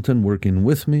present and working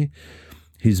with me.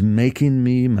 He's making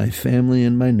me, my family,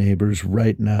 and my neighbors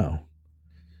right now.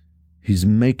 He's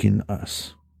making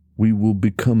us. We will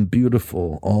become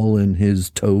beautiful, all in his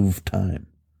Tov time.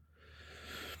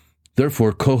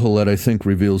 Therefore, Kohelet, I think,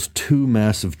 reveals two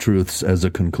massive truths as a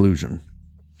conclusion.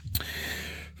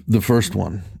 The first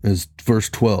one is verse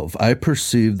 12. I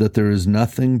perceive that there is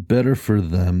nothing better for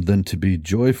them than to be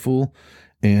joyful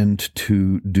and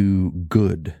to do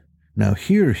good. Now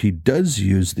here he does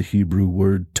use the Hebrew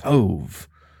word tov,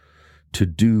 to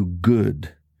do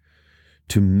good,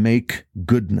 to make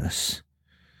goodness.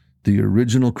 The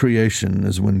original creation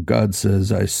is when God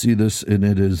says, I see this and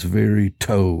it is very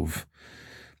tov.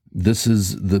 This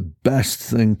is the best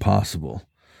thing possible,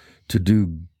 to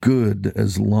do good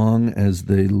as long as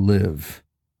they live.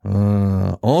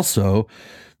 Also,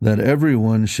 that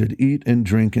everyone should eat and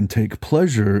drink and take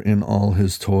pleasure in all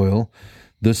his toil.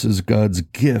 This is God's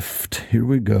gift. Here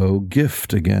we go,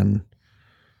 gift again,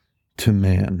 to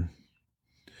man.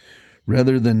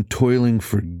 Rather than toiling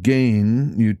for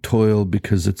gain, you toil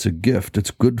because it's a gift.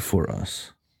 It's good for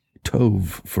us.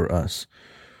 Tov for us.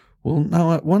 Well,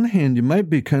 now at one hand, you might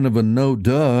be kind of a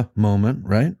no-duh moment,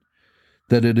 right?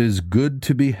 That it is good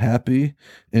to be happy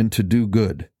and to do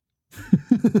good.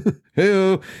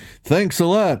 Hey, thanks a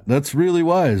lot. That's really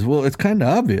wise. Well, it's kind of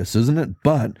obvious, isn't it?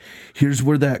 But here's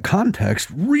where that context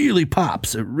really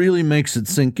pops. It really makes it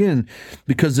sink in,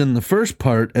 because in the first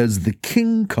part, as the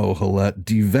King Kohelet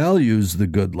devalues the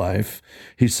good life,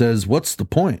 he says, what's the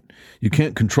point? You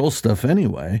can't control stuff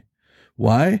anyway.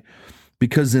 Why?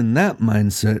 Because in that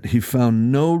mindset, he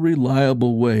found no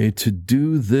reliable way to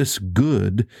do this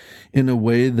good in a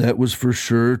way that was for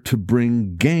sure to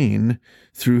bring gain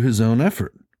through his own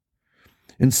effort.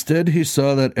 Instead, he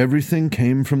saw that everything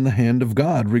came from the hand of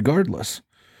God, regardless.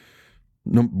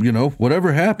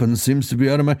 Whatever happens seems to be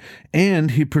out of my...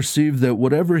 And he perceived that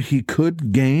whatever he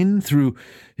could gain through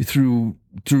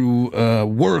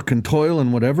work and toil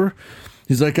and whatever,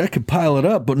 he's like, I could pile it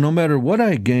up, but no matter what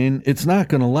I gain, it's not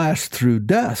going to last through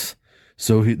death.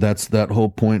 So that's that whole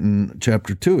point in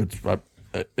chapter 2.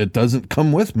 It doesn't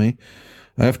come with me.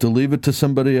 I have to leave it to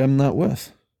somebody I'm not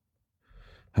with.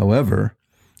 However,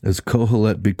 as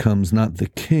Kohelet becomes not the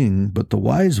king, but the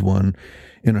wise one,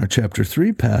 in our chapter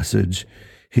 3 passage,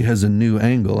 he has a new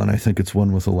angle, and I think it's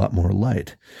one with a lot more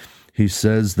light. He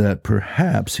says that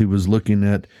perhaps he was looking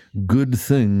at good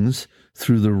things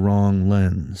through the wrong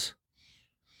lens.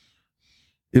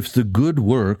 If the good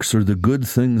works or the good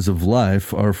things of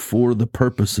life are for the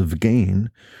purpose of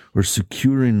gain or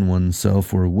securing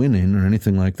oneself or winning or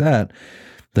anything like that,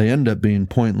 they end up being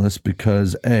pointless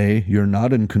because A, you're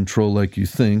not in control like you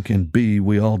think, and B,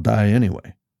 we all die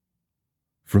anyway.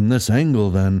 From this angle,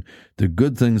 then, the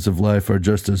good things of life are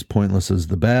just as pointless as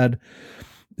the bad.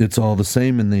 It's all the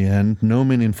same in the end, no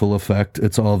meaningful effect,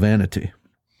 it's all vanity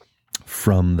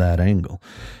from that angle.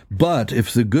 But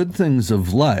if the good things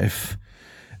of life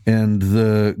and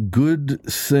the good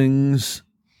things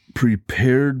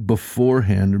prepared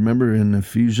beforehand, remember in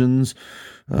Ephesians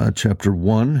chapter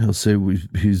 1, he'll say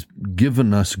he's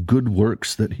given us good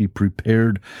works that he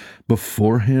prepared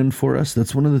beforehand for us.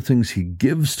 That's one of the things he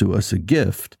gives to us, a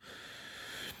gift.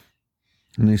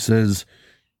 And he says,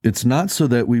 it's not so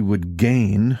that we would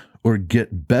gain or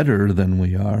get better than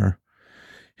we are.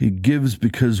 He gives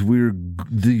because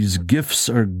these gifts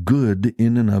are good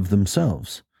in and of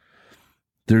themselves.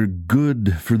 They're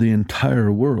good for the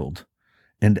entire world.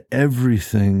 And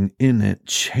everything in it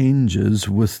changes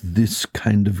with this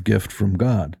kind of gift from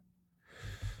God.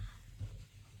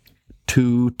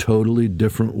 Two totally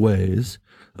different ways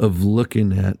of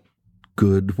looking at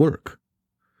good work.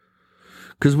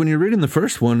 Because when you're reading the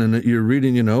first one and you're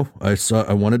reading,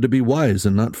 I wanted to be wise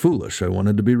and not foolish. I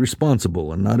wanted to be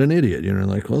responsible and not an idiot. You're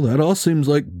like, well, that all seems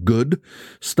like good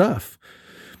stuff.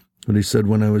 But he said,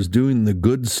 when I was doing the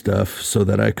good stuff so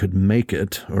that I could make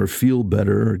it or feel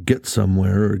better or get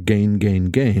somewhere or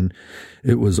gain,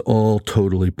 it was all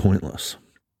totally pointless.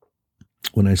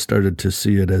 When I started to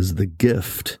see it as the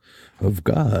gift of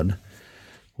God,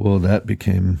 well, that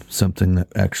became something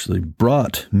that actually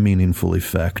brought meaningful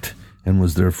effect and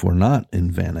was therefore not in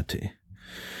vanity.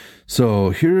 So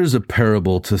here is a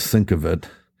parable to think of it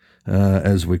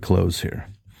as we close here.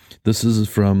 This is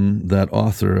from that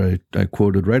author I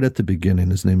quoted right at the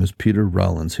beginning. His name is Peter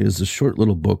Rollins. He has a short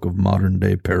little book of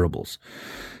modern-day parables.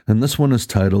 And this one is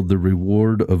titled The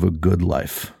Reward of a Good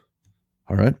Life.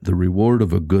 All right? The Reward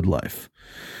of a Good Life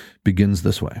begins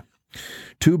this way.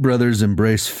 Two brothers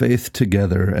embrace faith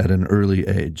together at an early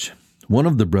age. One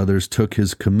of the brothers took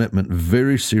his commitment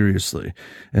very seriously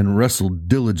and wrestled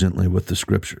diligently with the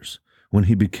Scriptures. When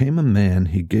he became a man,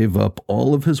 he gave up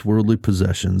all of his worldly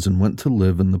possessions and went to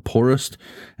live in the poorest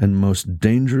and most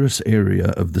dangerous area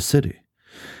of the city.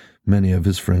 Many of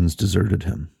his friends deserted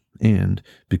him, and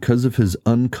because of his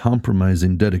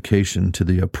uncompromising dedication to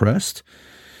the oppressed,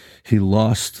 he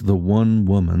lost the one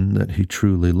woman that he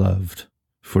truly loved,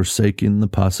 forsaking the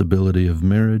possibility of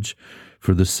marriage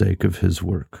for the sake of his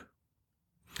work.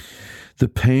 The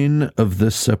pain of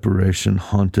this separation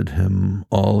haunted him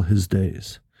all his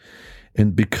days.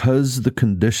 And because of the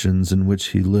conditions in which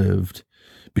he lived,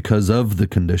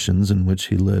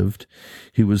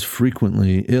 he was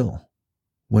frequently ill.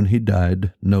 When he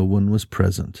died, no one was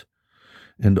present,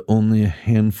 and only a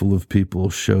handful of people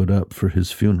showed up for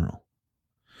his funeral.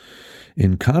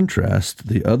 In contrast,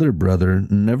 the other brother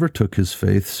never took his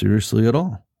faith seriously at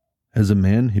all. As a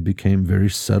man, he became very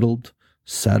settled,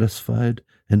 satisfied,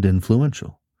 and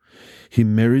influential. He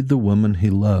married the woman he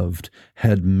loved,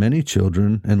 had many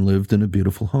children, and lived in a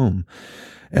beautiful home.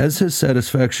 As his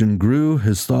satisfaction grew,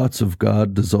 his thoughts of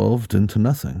God dissolved into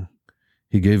nothing.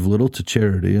 He gave little to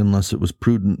charity unless it was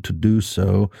prudent to do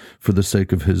so for the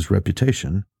sake of his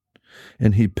reputation,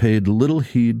 and he paid little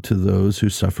heed to those who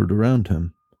suffered around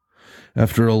him.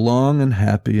 After a long and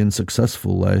happy and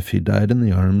successful life, he died in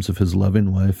the arms of his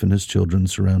loving wife and his children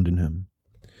surrounding him.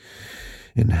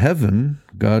 In heaven,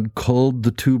 God called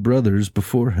the two brothers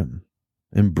before him,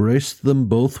 embraced them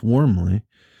both warmly,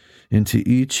 and to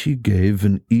each he gave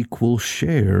an equal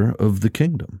share of the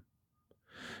kingdom.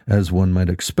 As one might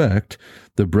expect,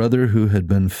 the brother who had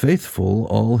been faithful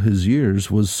all his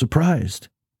years was surprised.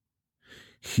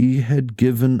 He had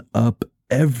given up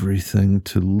everything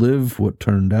to live what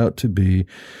turned out to be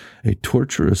a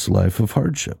torturous life of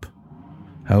hardship.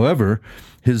 However,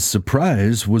 his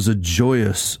surprise was a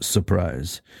joyous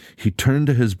surprise. He turned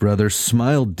to his brother,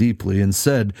 smiled deeply, and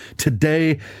said,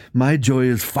 "Today my joy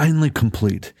is finally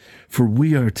complete, for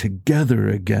we are together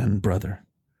again, brother.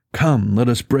 Come, let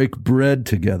us break bread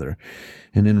together."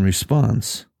 And in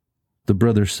response, the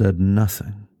brother said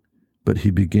nothing, but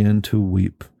he began to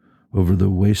weep over the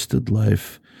wasted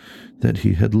life that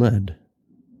he had led.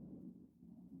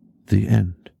 The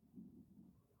end.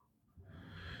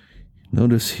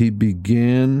 Notice he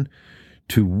began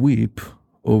to weep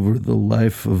over the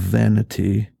life of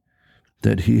vanity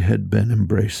that he had been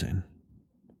embracing.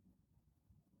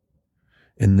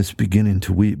 And this beginning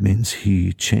to weep means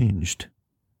he changed.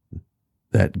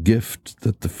 That gift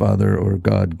that the Father or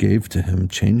God gave to him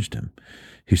changed him.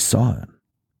 He saw it.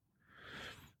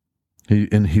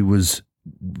 He was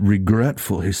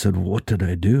regretful. He said, "What did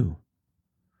I do?"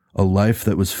 A life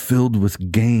that was filled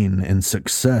with gain and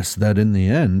success that in the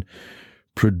end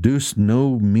produced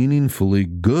no meaningfully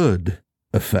good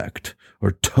effect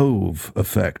or tov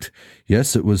effect.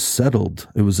 Yes, it was settled.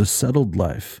 It was a settled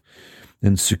life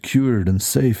and secured and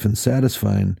safe and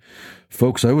satisfying.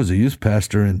 Folks, I was a youth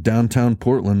pastor in downtown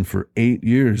Portland for 8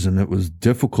 years, and it was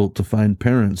difficult to find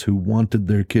parents who wanted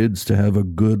their kids to have a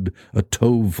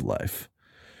tov life.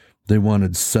 They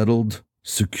wanted settled,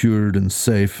 secured, and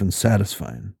safe and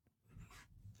satisfying.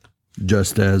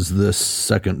 Just as this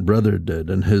second brother did,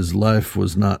 and his life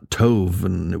was not tov,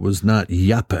 and it was not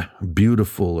yappe,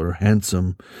 beautiful or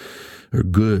handsome or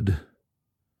good.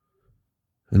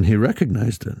 And he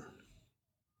recognized it.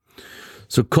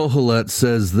 So Kohelet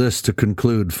says this to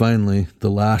conclude, finally,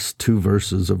 the last 2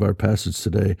 verses of our passage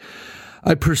today.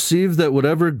 "I perceive that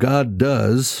whatever God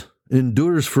does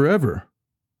endures forever."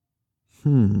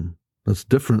 That's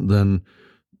different than,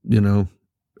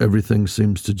 everything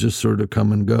seems to just sort of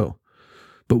come and go.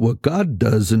 But what God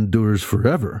does endures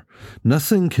forever.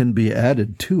 Nothing can be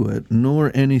added to it,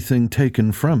 nor anything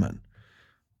taken from it.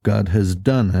 God has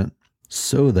done it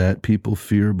so that people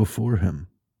fear before him.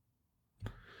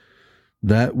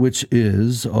 That which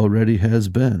is already has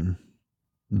been.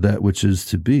 That which is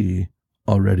to be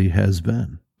already has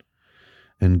been.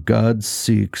 And God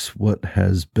seeks what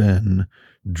has been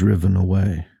driven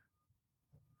away.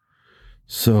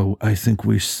 So I think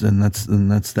and that's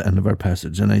the end of our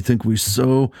passage. And I think we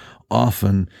so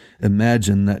often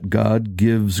imagine that God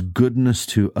gives goodness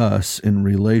to us in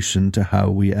relation to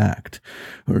how we act,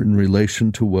 or in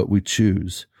relation to what we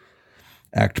choose.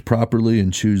 Act properly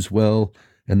and choose well,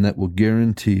 and that will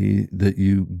guarantee that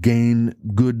you gain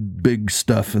good, big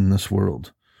stuff in this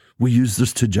world. We use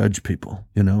this to judge people,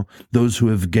 Those who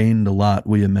have gained a lot,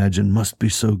 we imagine, must be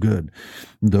so good.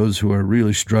 Those who are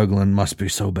really struggling must be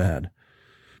so bad.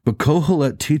 But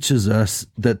Kohelet teaches us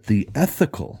that the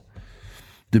ethical,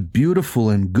 the beautiful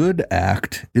and good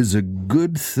act is a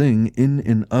good thing in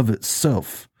and of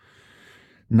itself,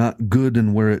 not good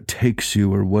in where it takes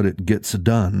you or what it gets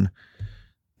done.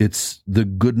 It's the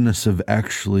goodness of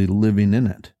actually living in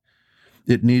it.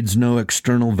 It needs no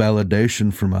external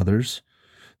validation from others.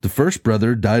 The first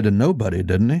brother died a nobody,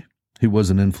 didn't he? He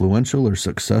wasn't influential or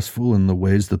successful in the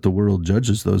ways that the world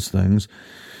judges those things,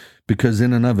 because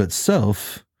in and of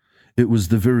itself, it was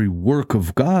the very work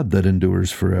of God that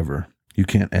endures forever. You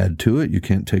can't add to it. You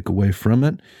can't take away from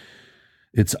it.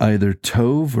 It's either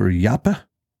tov or yappe.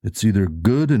 It's either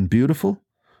good and beautiful,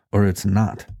 or it's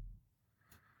not.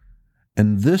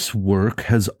 And this work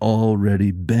has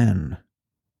already been.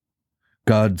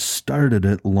 God started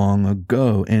it long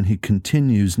ago, and he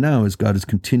continues now as God is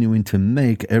continuing to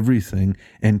make everything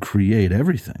and create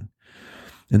everything.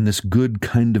 And this good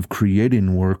kind of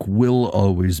creating work will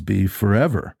always be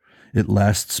forever. It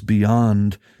lasts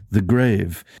beyond the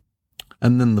grave.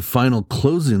 And then the final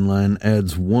closing line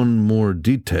adds one more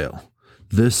detail.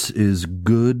 This is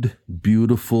good,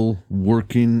 beautiful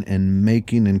working and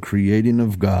making and creating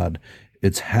of God.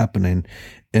 It's happening,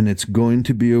 and it's going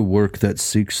to be a work that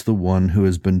seeks the one who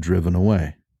has been driven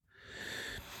away.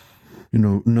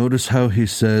 Notice how he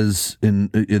says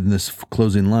in this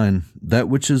closing line, that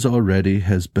which is already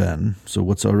has been. So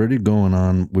what's already going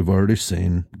on, we've already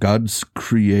seen. God's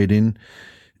creating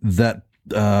that,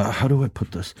 how do I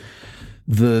put this?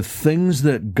 The things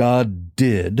that God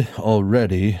did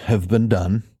already have been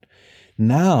done.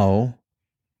 Now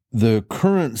the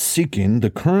current seeking, the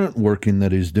current working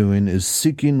that he's doing is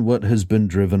seeking what has been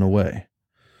driven away.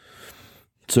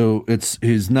 So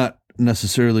he's not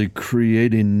necessarily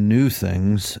creating new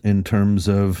things in terms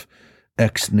of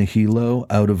ex nihilo,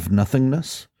 out of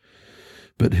nothingness,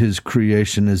 but his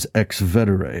creation is ex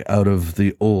vetere, out of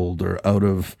the old, or out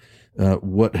of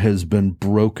what has been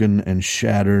broken and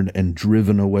shattered and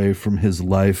driven away from his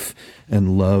life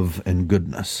and love and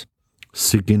goodness.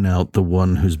 Seeking out the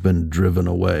one who's been driven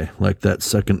away, like that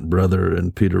second brother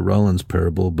in Peter Rollins'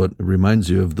 parable, but it reminds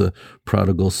you of the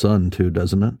prodigal son too,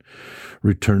 doesn't it?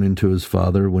 Returning to his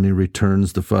father. When he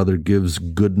returns, the father gives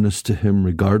goodness to him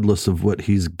regardless of what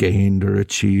he's gained or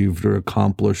achieved or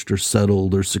accomplished or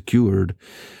settled or secured.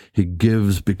 He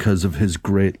gives because of his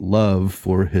great love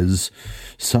for his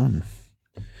son.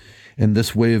 And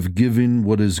this way of giving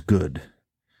what is good,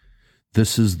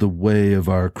 this is the way of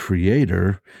our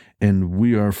Creator, and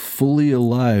we are fully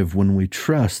alive when we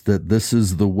trust that this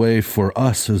is the way for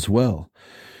us as well,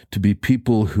 to be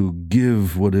people who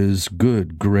give what is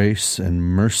good, grace and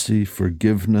mercy,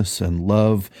 forgiveness and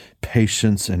love,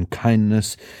 patience and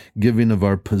kindness, giving of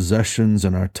our possessions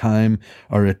and our time,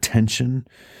 our attention.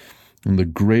 And the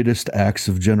greatest acts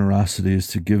of generosity is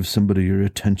to give somebody your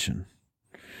attention.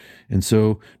 And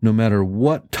so no matter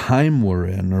what time we're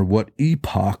in, or what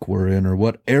epoch we're in, or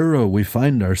what era we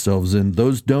find ourselves in,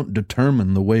 those don't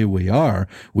determine the way we are.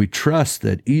 We trust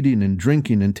that eating and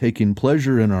drinking and taking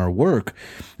pleasure in our work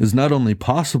is not only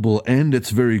possible and it's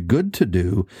very good to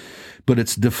do, but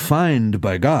it's defined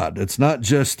by God. It's not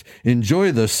just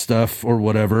enjoy this stuff or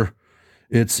whatever.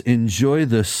 It's enjoy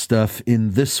this stuff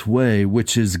in this way,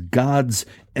 which is God's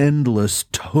endless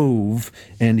tov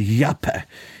and yapeh,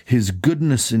 his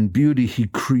goodness and beauty he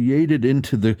created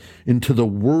into the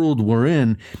world we're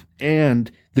in, and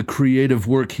the creative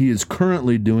work he is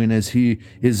currently doing as he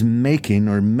is making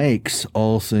or makes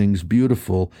all things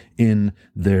beautiful in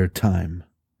their time.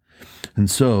 And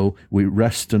so we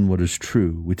rest in what is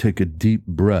true. We take a deep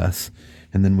breath,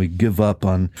 and then we give up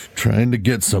on trying to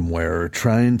get somewhere, or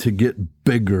trying to get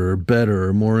bigger, better,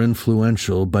 or more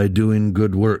influential by doing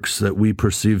good works that we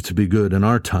perceive to be good in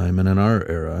our time and in our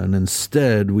era. And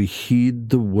instead, we heed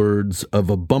the words of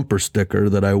a bumper sticker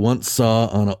that I once saw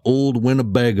on an old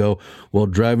Winnebago while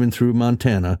driving through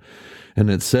Montana. And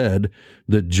it said,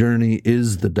 "The journey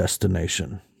is the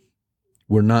destination.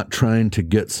 We're not trying to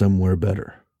get somewhere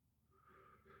better.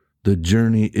 The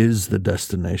journey is the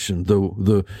destination."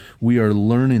 We are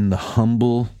learning the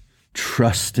humble,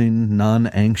 trusting,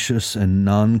 non-anxious, and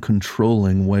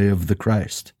non-controlling way of the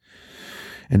Christ,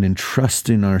 and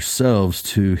entrusting ourselves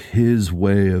to his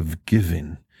way of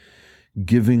giving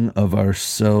of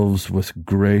ourselves with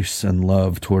grace and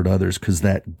love toward others, because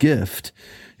that gift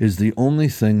is the only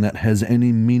thing that has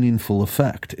any meaningful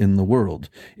effect in the world.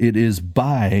 It is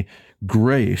by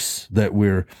grace that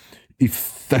we're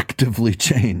effectively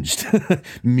changed,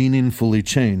 meaningfully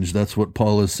changed. That's what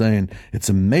Paul is saying. It's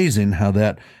amazing how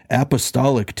that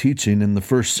apostolic teaching in the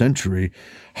first century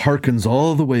harkens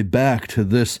all the way back to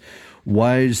this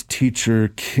wise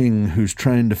teacher king who's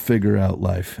trying to figure out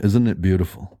life. Isn't it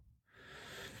beautiful?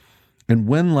 And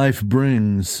when life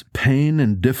brings pain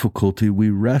and difficulty, we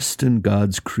rest in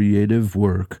God's creative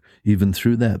work, even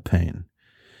through that pain.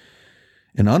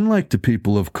 And unlike the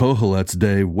people of Kohelet's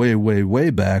day way, way,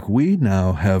 way back, we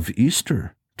now have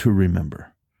Easter to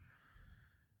remember.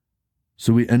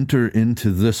 So we enter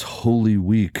into this holy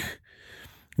week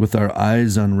with our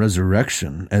eyes on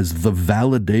resurrection as the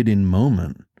validating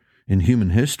moment in human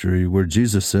history where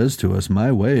Jesus says to us,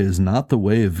 "My way is not the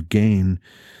way of gain,"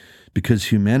 because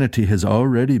humanity has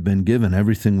already been given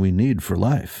everything we need for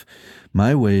life.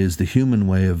 My way is the human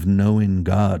way of knowing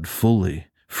God fully,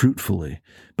 fruitfully,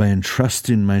 by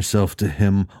entrusting myself to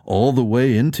him all the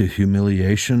way into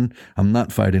humiliation. I'm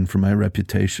not fighting for my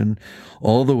reputation.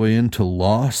 All the way into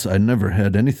loss. I never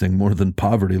had anything more than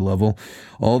poverty level.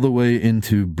 All the way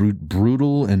into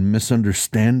brutal and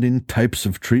misunderstanding types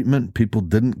of treatment. People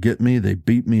didn't get me. They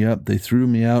beat me up. They threw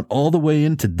me out. All the way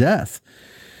into death.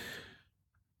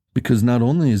 Because not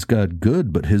only is God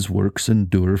good, but his works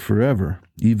endure forever.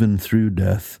 Even through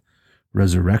death,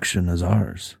 resurrection is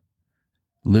ours.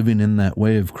 Living in that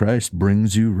way of Christ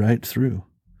brings you right through.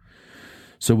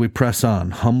 So we press on,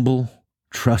 humble,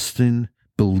 trusting,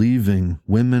 believing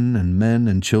women and men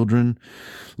and children,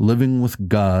 living with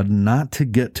God, not to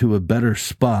get to a better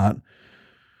spot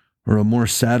or a more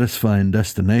satisfying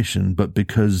destination, but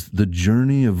because the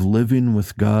journey of living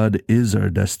with God is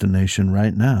our destination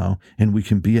right now, and we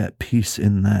can be at peace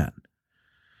in that.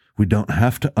 We don't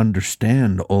have to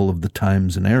understand all of the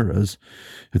times and eras.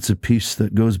 It's a peace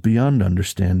that goes beyond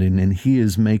understanding, and he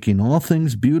is making all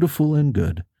things beautiful and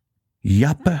good.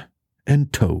 Yapa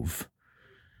and Tov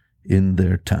in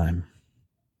their time.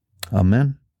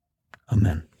 Amen.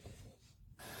 Amen.